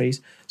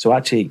countries. So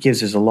actually it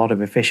gives us a lot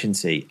of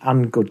efficiency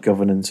and good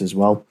governance as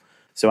well.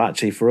 So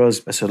actually for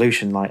us, a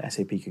solution like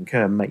SAP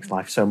Concur makes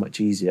life so much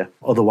easier.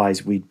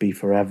 Otherwise, we'd be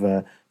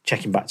forever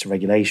checking back to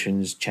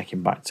regulations,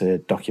 checking back to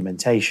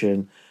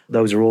documentation.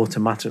 Those are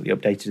automatically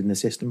updated in the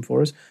system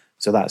for us.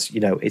 So that's,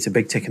 it's a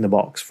big tick in the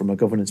box from a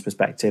governance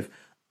perspective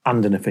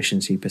and an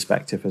efficiency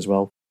perspective as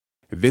well.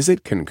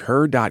 Visit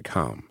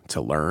concur.com to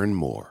learn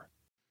more.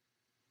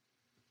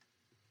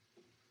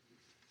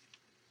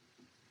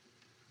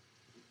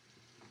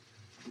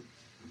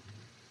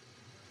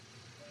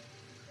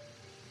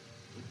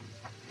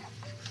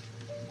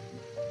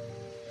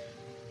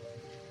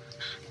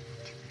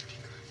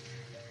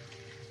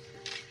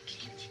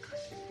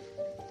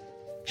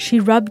 She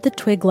rubbed the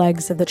twig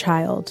legs of the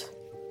child,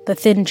 the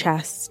thin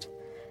chest,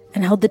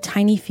 and held the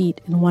tiny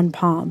feet in one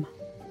palm.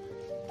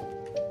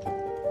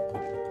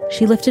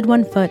 She lifted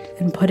one foot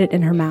and put it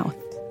in her mouth,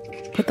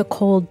 put the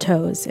cold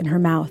toes in her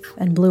mouth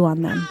and blew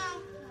on them.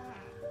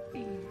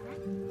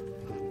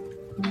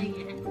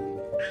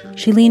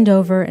 She leaned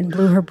over and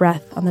blew her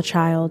breath on the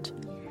child,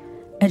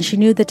 and she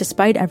knew that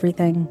despite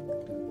everything,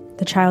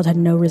 the child had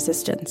no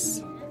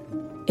resistance.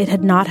 It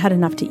had not had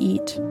enough to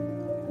eat.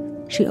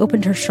 She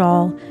opened her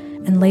shawl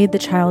and laid the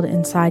child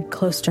inside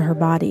close to her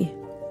body.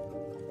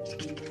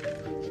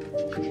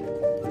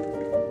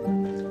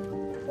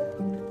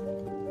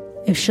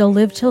 If she'll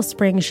live till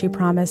spring, she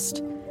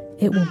promised,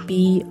 it will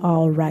be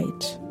all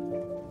right.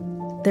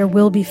 There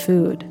will be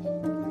food.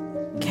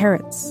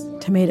 Carrots,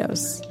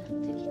 tomatoes.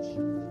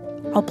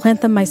 I'll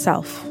plant them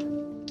myself.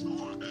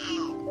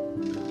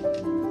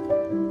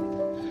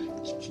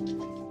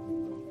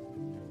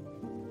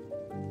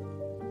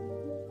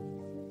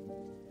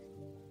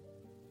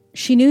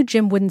 She knew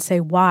Jim wouldn't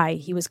say why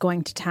he was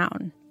going to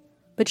town,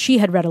 but she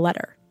had read a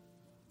letter.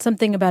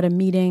 Something about a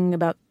meeting,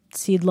 about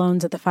seed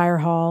loans at the fire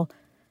hall,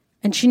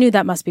 and she knew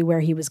that must be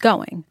where he was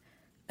going,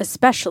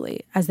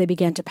 especially as they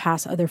began to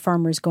pass other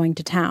farmers going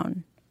to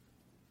town.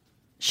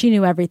 She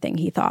knew everything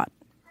he thought.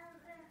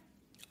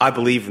 I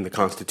believe in the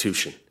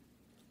Constitution.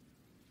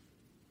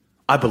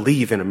 I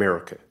believe in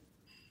America.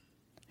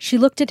 She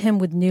looked at him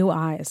with new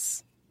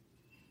eyes.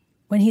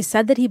 When he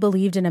said that he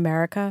believed in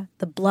America,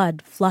 the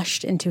blood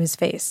flushed into his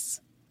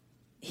face.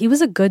 He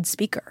was a good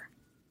speaker.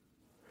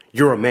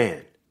 You're a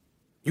man.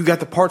 You got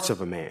the parts of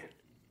a man.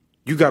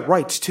 You got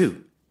rights,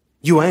 too.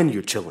 You and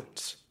your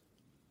chillins.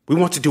 We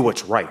want to do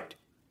what's right.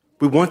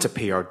 We want to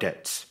pay our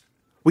debts.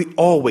 We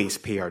always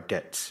pay our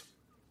debts.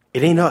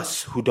 It ain't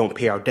us who don't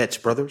pay our debts,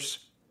 brothers.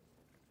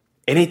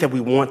 It ain't that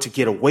we want to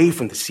get away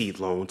from the seed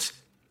loans.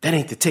 That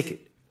ain't the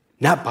ticket.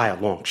 Not by a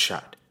long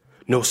shot.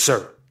 No,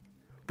 sir.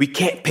 We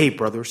can't pay,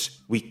 brothers.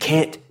 We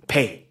can't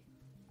pay.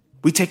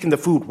 We taking the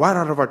food right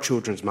out of our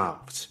children's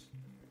mouths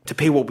to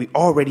pay what we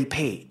already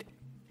paid.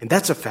 And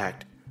that's a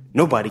fact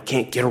nobody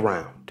can't get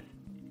around.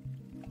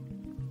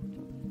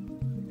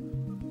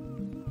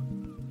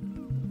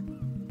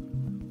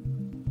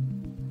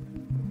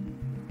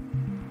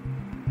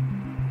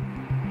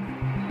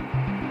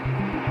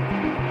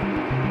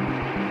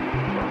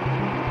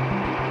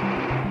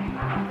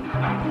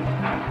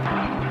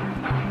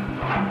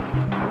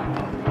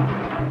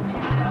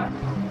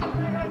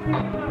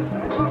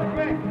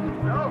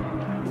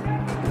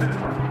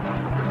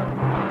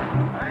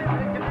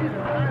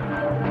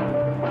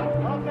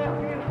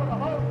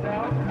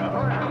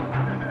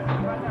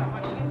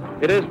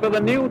 It is for the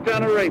new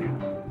generation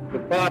to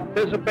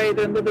participate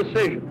in the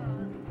decision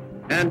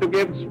and to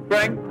give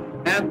strength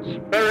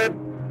and spirit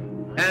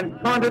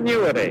and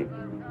continuity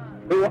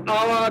to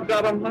our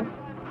government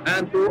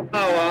and to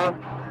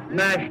our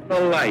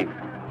national life.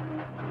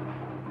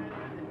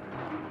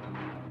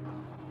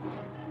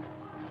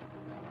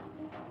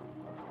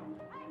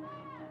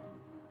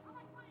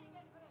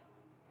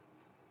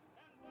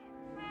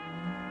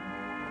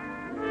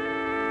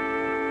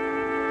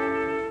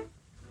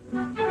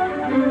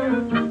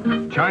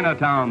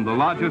 Chinatown, the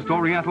largest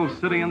Oriental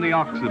city in the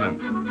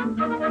Occident.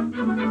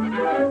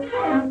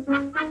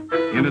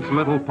 In its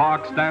little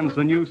park stands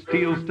the new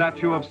steel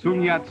statue of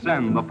Sun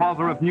Yat-sen, the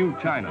father of New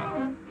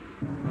China.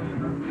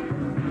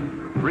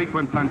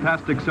 Frequent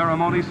fantastic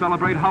ceremonies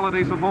celebrate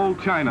holidays of old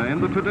China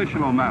in the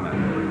traditional manner.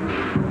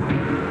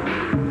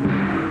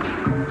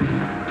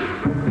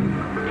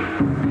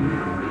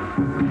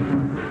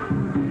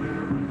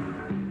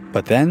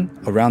 But then,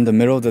 around the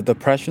middle of the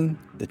Depression,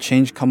 the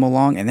change come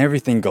along and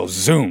everything goes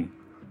zoom.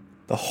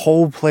 The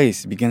whole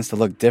place begins to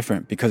look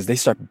different because they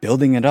start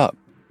building it up.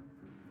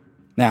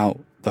 Now,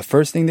 the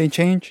first thing they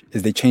change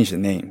is they change the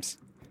names.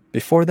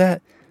 Before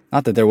that,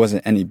 not that there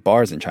wasn't any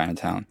bars in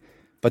Chinatown,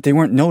 but they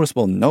weren't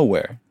noticeable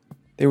nowhere.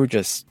 They were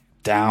just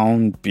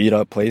down, beat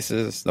up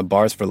places, the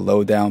bars for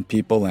low down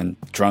people and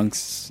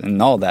drunks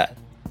and all that.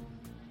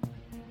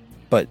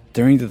 But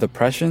during the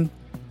Depression,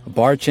 a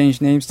bar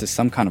changed names to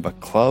some kind of a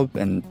club,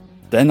 and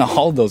then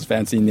all those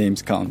fancy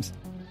names comes.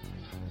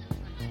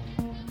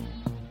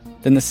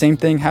 Then the same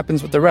thing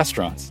happens with the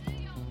restaurants.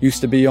 Used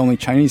to be only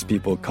Chinese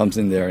people comes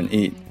in there and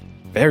eat.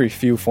 Very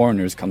few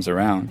foreigners comes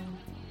around.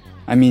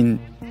 I mean,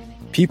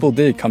 people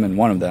did come in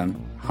one of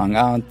them,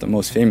 Hang'an, the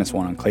most famous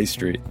one on Clay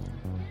Street.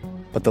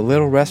 But the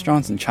little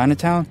restaurants in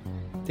Chinatown,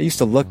 they used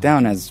to look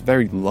down as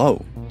very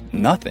low,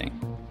 nothing.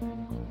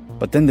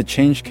 But then the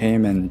change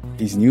came and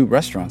these new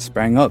restaurants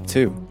sprang up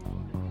too.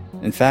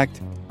 In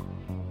fact,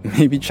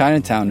 maybe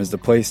Chinatown is the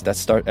place that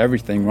started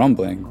everything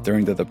rumbling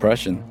during the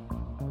Depression.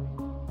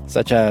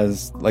 Such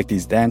as, like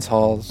these dance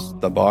halls,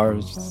 the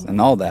bars,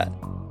 and all that.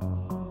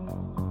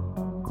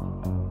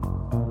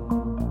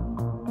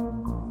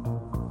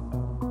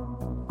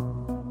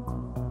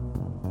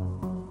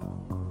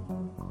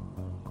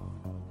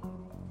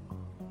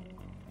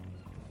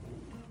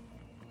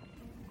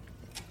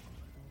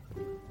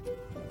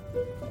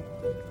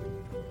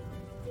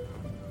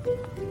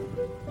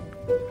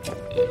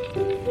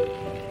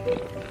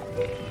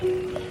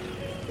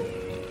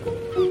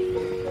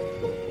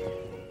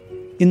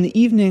 In the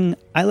evening,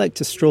 I like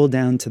to stroll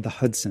down to the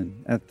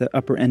Hudson at the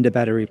upper end of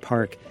Battery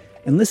Park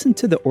and listen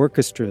to the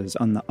orchestras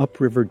on the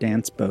upriver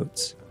dance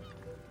boats.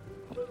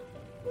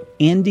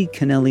 Andy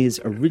Kennelly's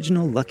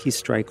original Lucky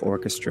Strike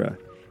Orchestra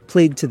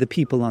played to the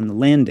people on the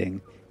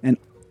landing and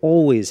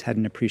always had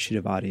an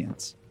appreciative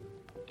audience.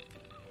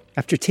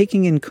 After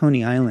taking in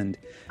Coney Island,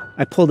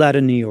 I pulled out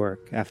of New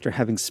York after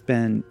having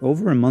spent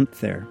over a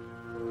month there.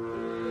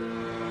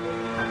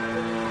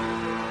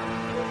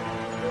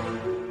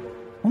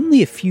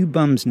 Only a few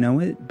bums know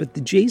it, but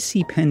the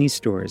J.C. Penney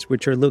stores,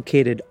 which are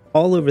located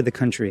all over the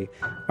country,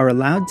 are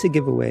allowed to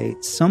give away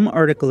some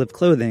article of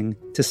clothing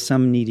to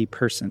some needy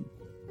person.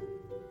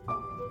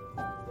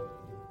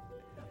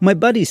 My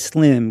buddy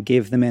Slim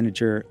gave the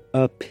manager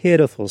a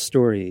pitiful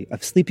story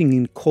of sleeping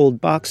in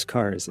cold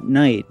boxcars at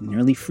night and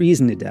nearly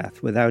freezing to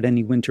death without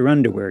any winter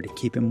underwear to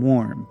keep him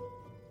warm.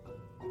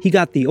 He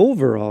got the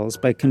overalls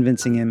by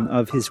convincing him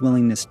of his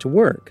willingness to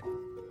work.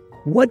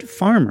 What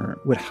farmer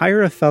would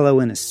hire a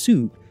fellow in a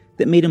suit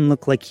that made him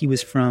look like he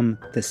was from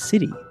the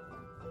city?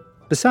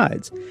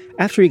 Besides,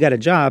 after he got a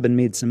job and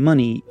made some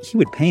money, he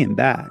would pay him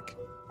back.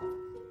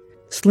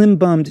 Slim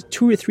bummed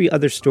 2 or 3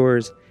 other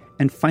stores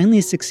and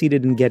finally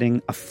succeeded in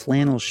getting a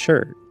flannel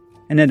shirt.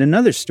 And at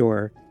another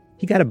store,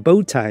 he got a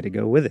bow tie to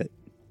go with it.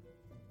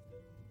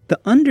 The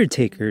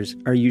undertakers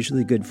are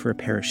usually good for a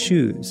pair of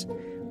shoes,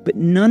 but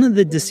none of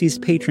the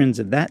deceased patrons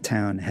of that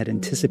town had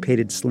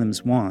anticipated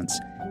Slim's wants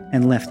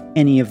and left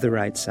any of the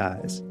right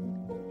size.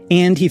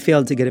 And he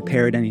failed to get a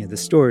pair at any of the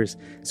stores,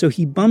 so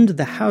he bummed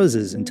the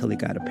houses until he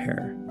got a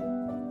pair.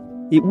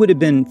 It would have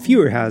been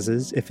fewer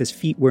houses if his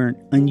feet weren't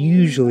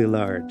unusually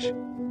large.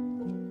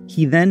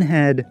 He then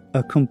had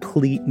a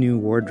complete new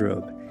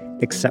wardrobe,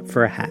 except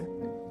for a hat.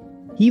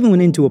 He even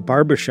went into a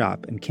barber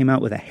shop and came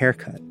out with a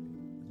haircut.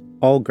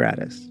 All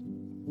gratis.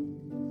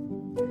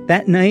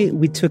 That night,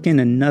 we took in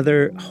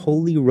another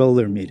Holy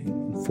Roller meeting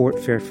in Fort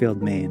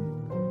Fairfield, Maine.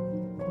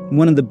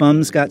 One of the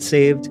bums got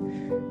saved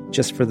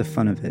just for the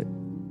fun of it.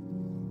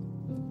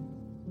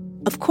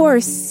 Of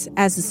course,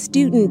 as a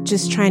student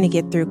just trying to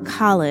get through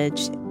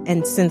college,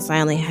 and since I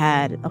only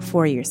had a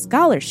 4-year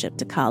scholarship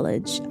to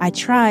college, I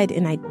tried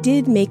and I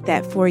did make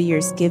that 4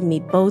 years give me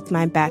both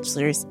my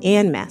bachelor's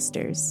and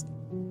master's.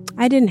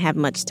 I didn't have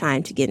much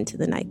time to get into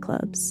the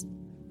nightclubs.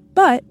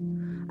 But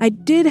I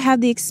did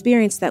have the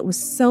experience that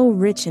was so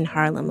rich in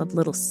Harlem of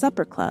little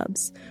supper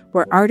clubs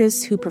where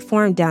artists who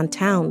performed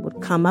downtown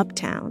would come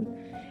uptown.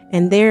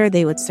 And there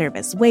they would serve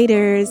as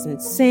waiters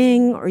and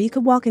sing, or you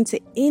could walk into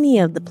any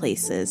of the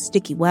places,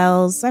 Sticky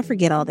Wells, I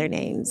forget all their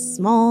names,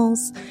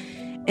 Smalls.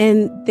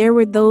 And there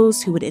were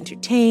those who would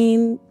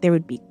entertain, there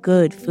would be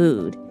good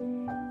food.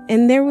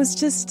 And there was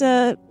just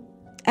a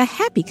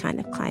happy kind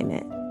of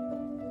climate.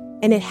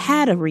 And it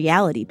had a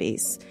reality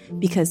base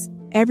because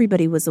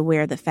everybody was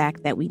aware of the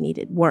fact that we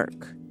needed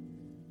work.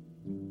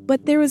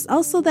 But there was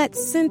also that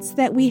sense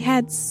that we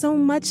had so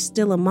much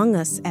still among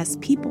us as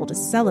people to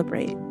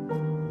celebrate.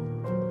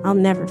 I'll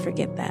never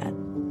forget that.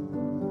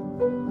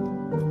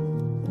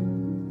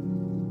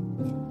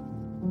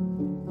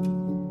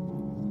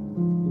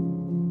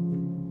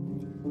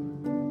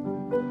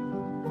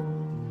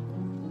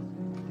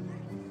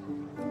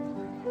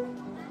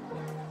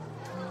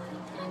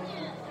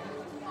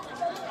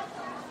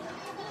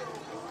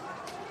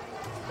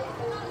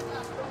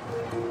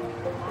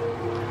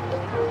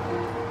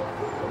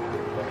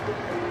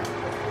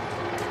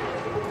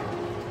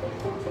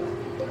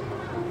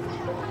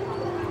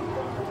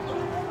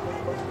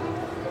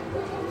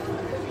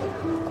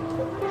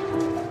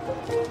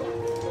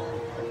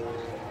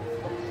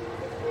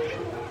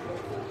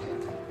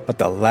 But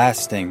the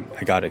last thing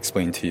I gotta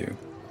explain to you.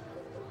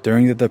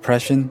 During the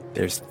Depression,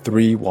 there's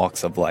 3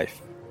 walks of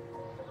life.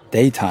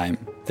 Daytime,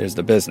 there's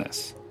the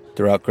business.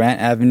 Throughout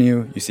Grant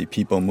Avenue, you see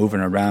people moving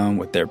around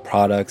with their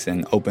products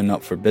and open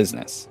up for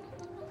business.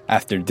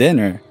 After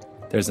dinner,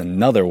 there's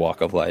another walk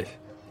of life,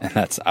 and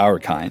that's our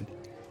kind,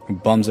 who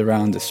bums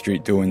around the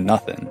street doing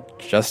nothing,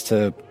 just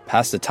to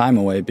pass the time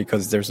away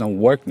because there's no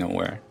work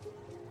nowhere.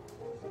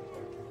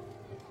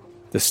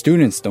 The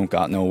students don't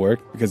got no work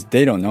because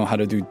they don't know how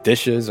to do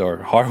dishes or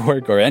hard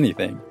work or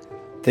anything.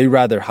 They'd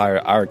rather hire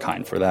our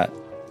kind for that.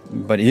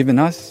 But even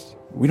us,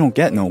 we don't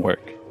get no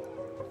work.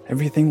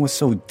 Everything was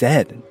so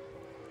dead.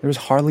 There was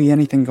hardly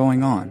anything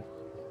going on.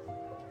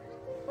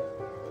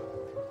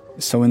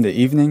 So in the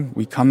evening,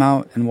 we come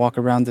out and walk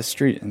around the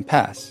street and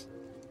pass.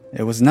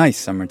 It was nice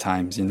summer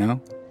times, you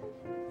know?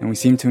 And we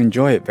seemed to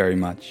enjoy it very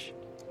much.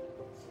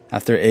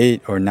 After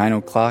 8 or 9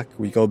 o'clock,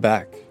 we go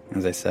back,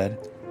 as I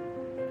said.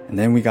 And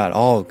then we got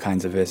all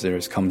kinds of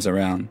visitors comes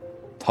around,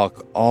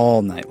 talk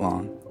all night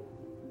long.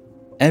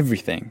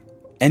 Everything,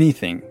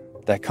 anything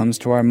that comes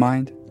to our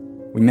mind,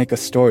 we make a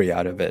story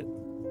out of it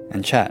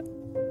and chat.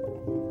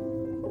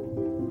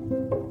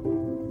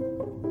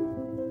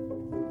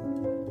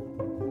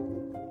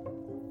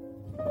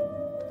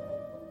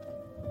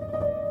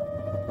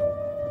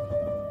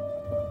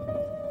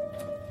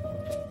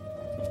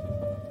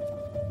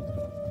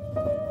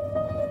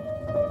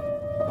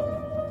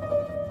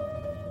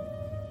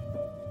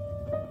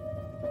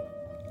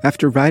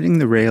 After riding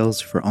the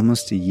rails for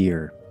almost a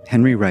year,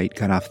 Henry Wright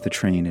got off the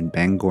train in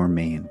Bangor,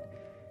 Maine.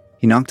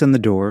 He knocked on the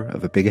door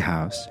of a big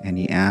house and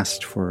he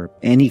asked for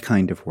any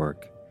kind of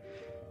work.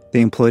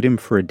 They employed him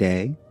for a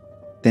day,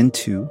 then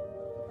 2,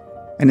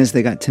 and as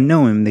they got to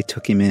know him, they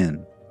took him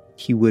in.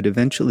 He would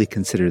eventually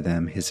consider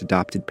them his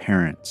adopted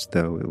parents,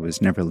 though it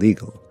was never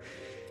legal,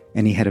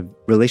 and he had a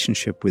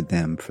relationship with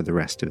them for the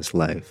rest of his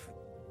life.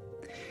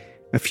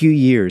 A few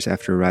years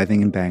after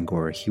arriving in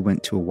Bangor, he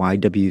went to a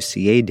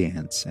YWCA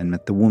dance and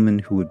met the woman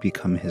who would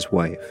become his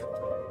wife.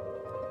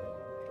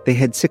 They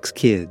had 6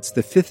 kids,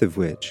 the 5th of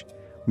which,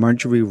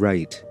 Marjorie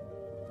Wright,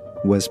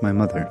 was my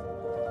mother.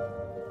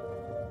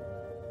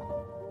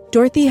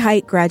 Dorothy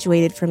Height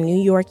graduated from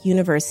New York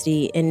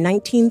University in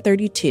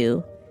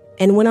 1932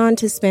 and went on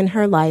to spend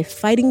her life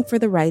fighting for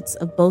the rights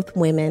of both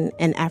women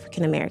and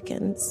African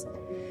Americans.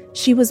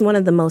 She was one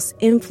of the most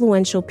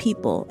influential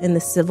people in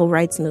the civil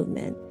rights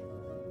movement.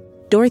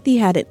 Dorothy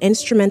had an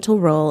instrumental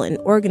role in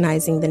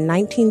organizing the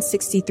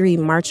 1963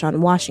 March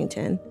on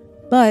Washington,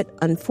 but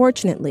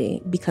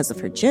unfortunately, because of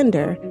her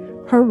gender,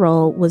 her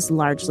role was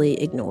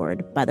largely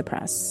ignored by the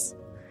press.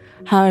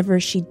 However,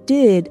 she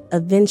did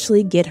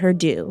eventually get her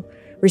due,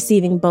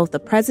 receiving both a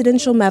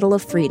Presidential Medal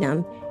of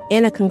Freedom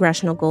and a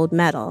Congressional Gold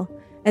Medal,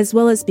 as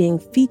well as being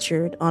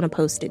featured on a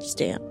postage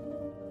stamp.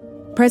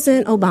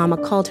 President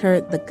Obama called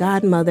her the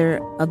godmother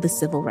of the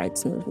civil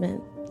rights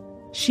movement.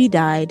 She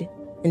died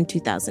in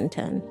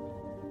 2010.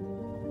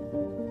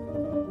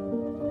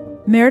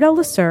 Meridel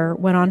LeSueur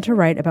went on to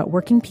write about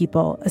working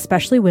people,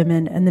 especially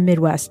women, in the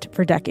Midwest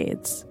for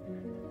decades.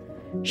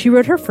 She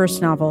wrote her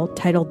first novel,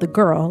 titled The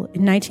Girl,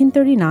 in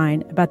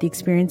 1939 about the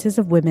experiences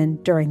of women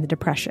during the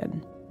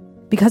Depression.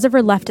 Because of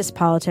her leftist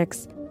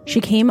politics,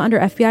 she came under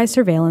FBI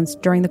surveillance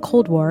during the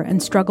Cold War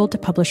and struggled to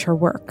publish her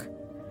work.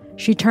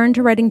 She turned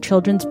to writing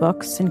children's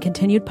books and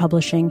continued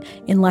publishing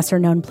in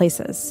lesser-known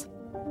places.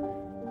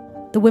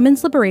 The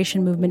women's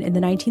liberation movement in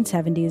the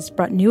 1970s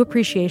brought new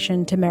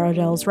appreciation to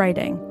Meridel's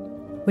writing,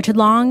 which had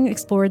long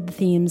explored the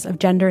themes of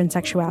gender and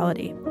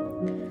sexuality.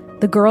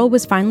 The Girl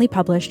was finally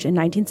published in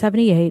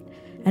 1978,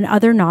 and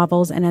other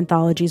novels and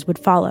anthologies would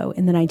follow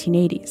in the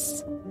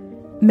 1980s.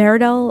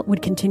 Meridel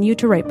would continue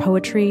to write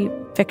poetry,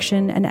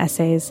 fiction, and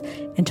essays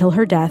until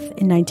her death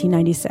in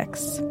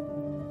 1996.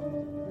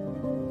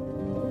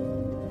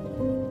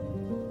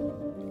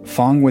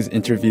 Fong was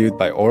interviewed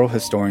by oral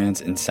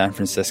historians in San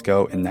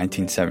Francisco in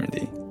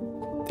 1970.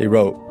 They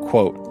wrote,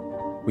 quote,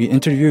 "We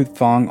interviewed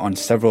Fong on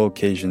several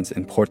occasions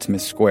in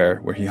Portsmouth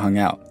Square where he hung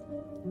out.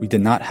 We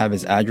did not have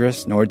his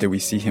address, nor did we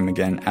see him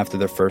again after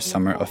the first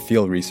summer of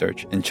field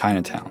research in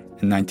Chinatown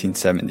in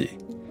 1970.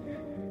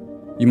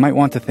 You might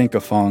want to think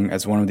of Fong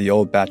as one of the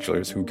old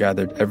bachelors who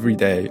gathered every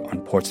day on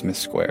Portsmouth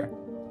Square.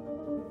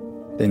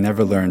 They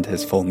never learned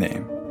his full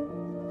name."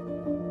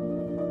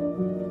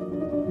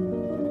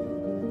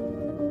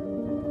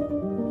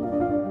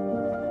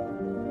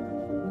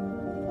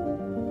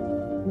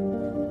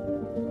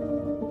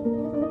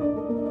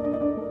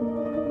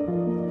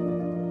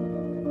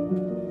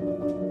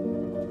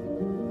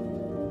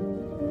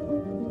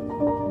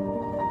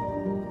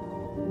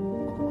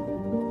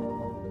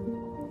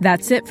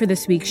 That's it for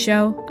this week's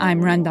show.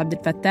 I'm Rand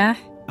Abdelfattah.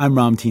 I'm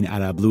Ramteen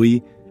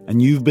Arablouei,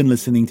 and you've been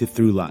listening to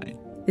Throughline.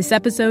 This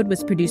episode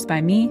was produced by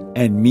me.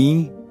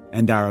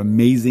 And our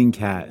amazing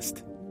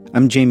cast.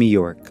 I'm Jamie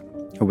York.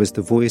 I was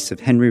the voice of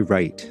Henry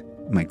Wright,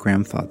 my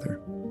grandfather.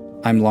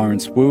 I'm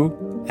Lawrence Wu,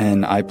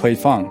 and I played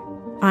Fong.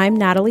 I'm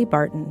Natalie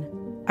Barton.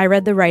 I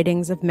read the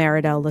writings of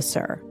Meridel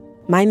LeSueur.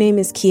 My name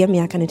is Kia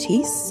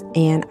Miakanatis,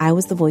 and I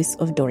was the voice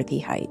of Dorothy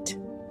Height.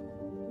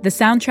 The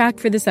soundtrack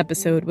for this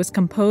episode was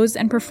composed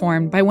and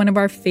performed by one of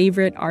our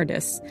favorite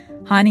artists,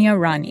 Hania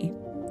Rani.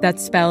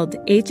 That's spelled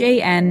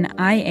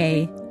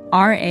Haniarani.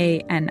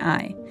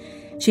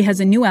 She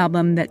has a new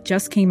album that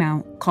just came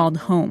out called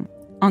Home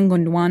on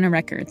Gondwana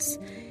Records.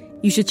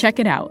 You should check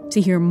it out to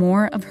hear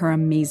more of her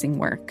amazing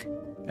work.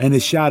 And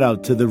a shout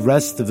out to the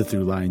rest of the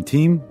Throughline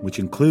team, which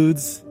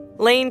includes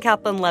Lane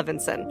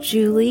Kaplan-Levinson,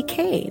 Julie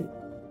Kane.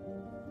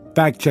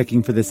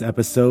 Fact-checking for this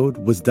episode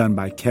was done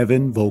by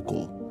Kevin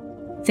Vogel.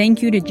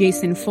 Thank you to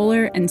Jason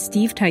Fuller and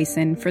Steve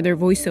Tyson for their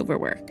voiceover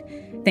work.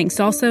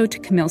 Thanks also to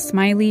Camille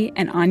Smiley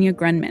and Anya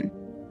Grunman.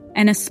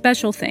 And a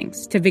special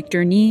thanks to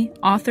Victor Nee,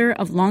 author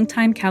of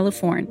Longtime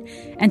California,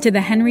 and to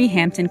the Henry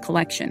Hampton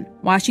Collection,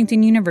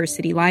 Washington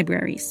University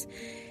Libraries.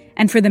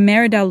 And for the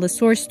Meridel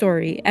LeSueur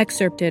story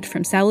excerpted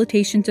from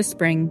Salutation to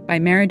Spring by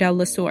Meridel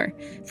LeSueur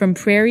from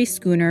Prairie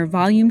Schooner,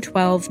 Volume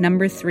 12,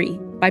 Number 3,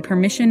 by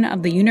permission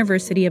of the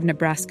University of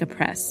Nebraska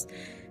Press.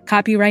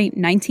 Copyright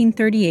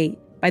 1938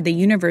 by the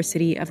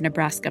University of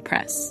Nebraska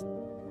Press.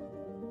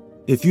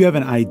 If you have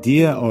an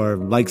idea or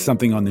like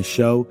something on the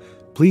show,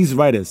 please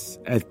write us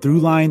at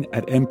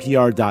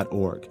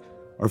throughline@npr.org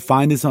or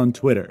find us on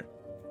Twitter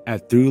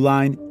at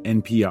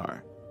throughlinenpr.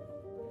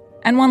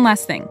 And one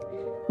last thing.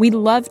 We'd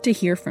love to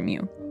hear from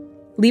you.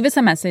 Leave us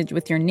a message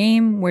with your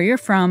name, where you're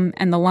from,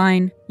 and the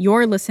line,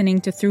 "You're listening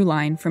to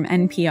Throughline" from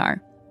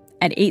NPR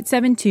at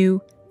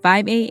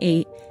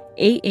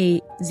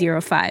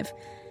 872-588-8805.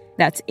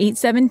 That's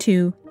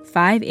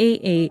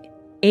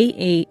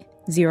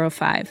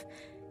 872-588-8805.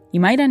 You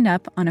might end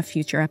up on a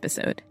future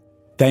episode.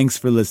 Thanks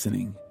for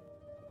listening.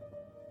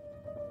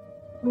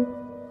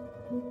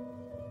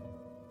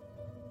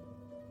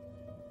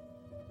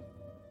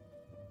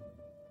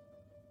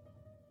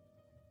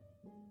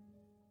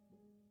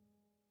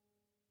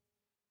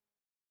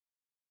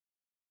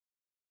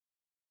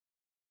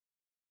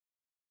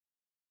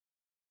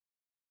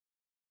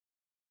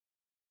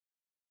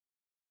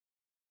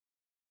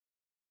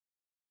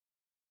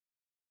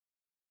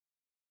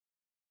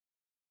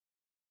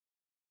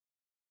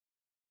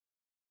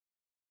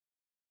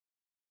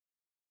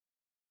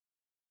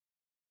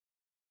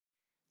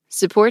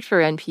 Support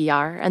for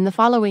NPR and the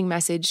following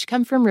message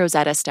come from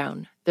Rosetta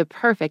Stone, the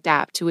perfect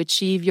app to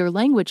achieve your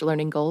language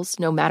learning goals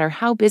no matter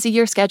how busy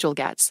your schedule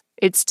gets.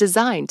 It's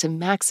designed to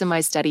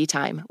maximize study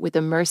time with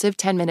immersive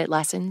 10-minute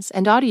lessons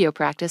and audio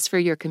practice for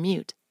your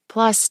commute.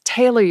 Plus,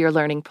 tailor your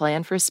learning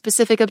plan for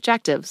specific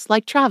objectives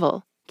like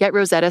travel. Get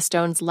Rosetta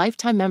Stone's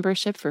lifetime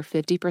membership for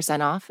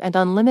 50% off and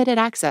unlimited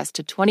access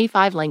to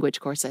 25 language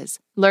courses.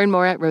 Learn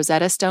more at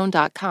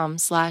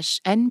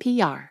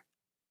rosettastone.com/NPR.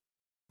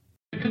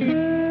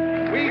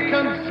 We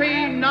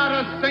concede not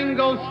a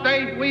single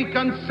state. We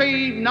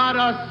concede not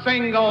a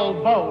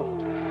single vote.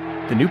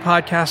 The new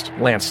podcast,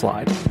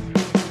 Landslide.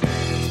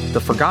 The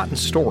forgotten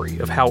story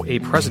of how a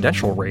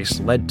presidential race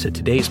led to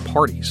today's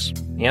parties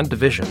and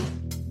division.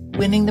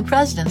 Winning the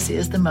presidency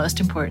is the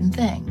most important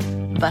thing.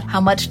 But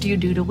how much do you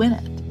do to win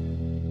it?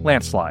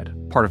 Landslide,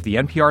 part of the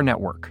NPR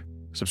network.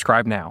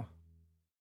 Subscribe now.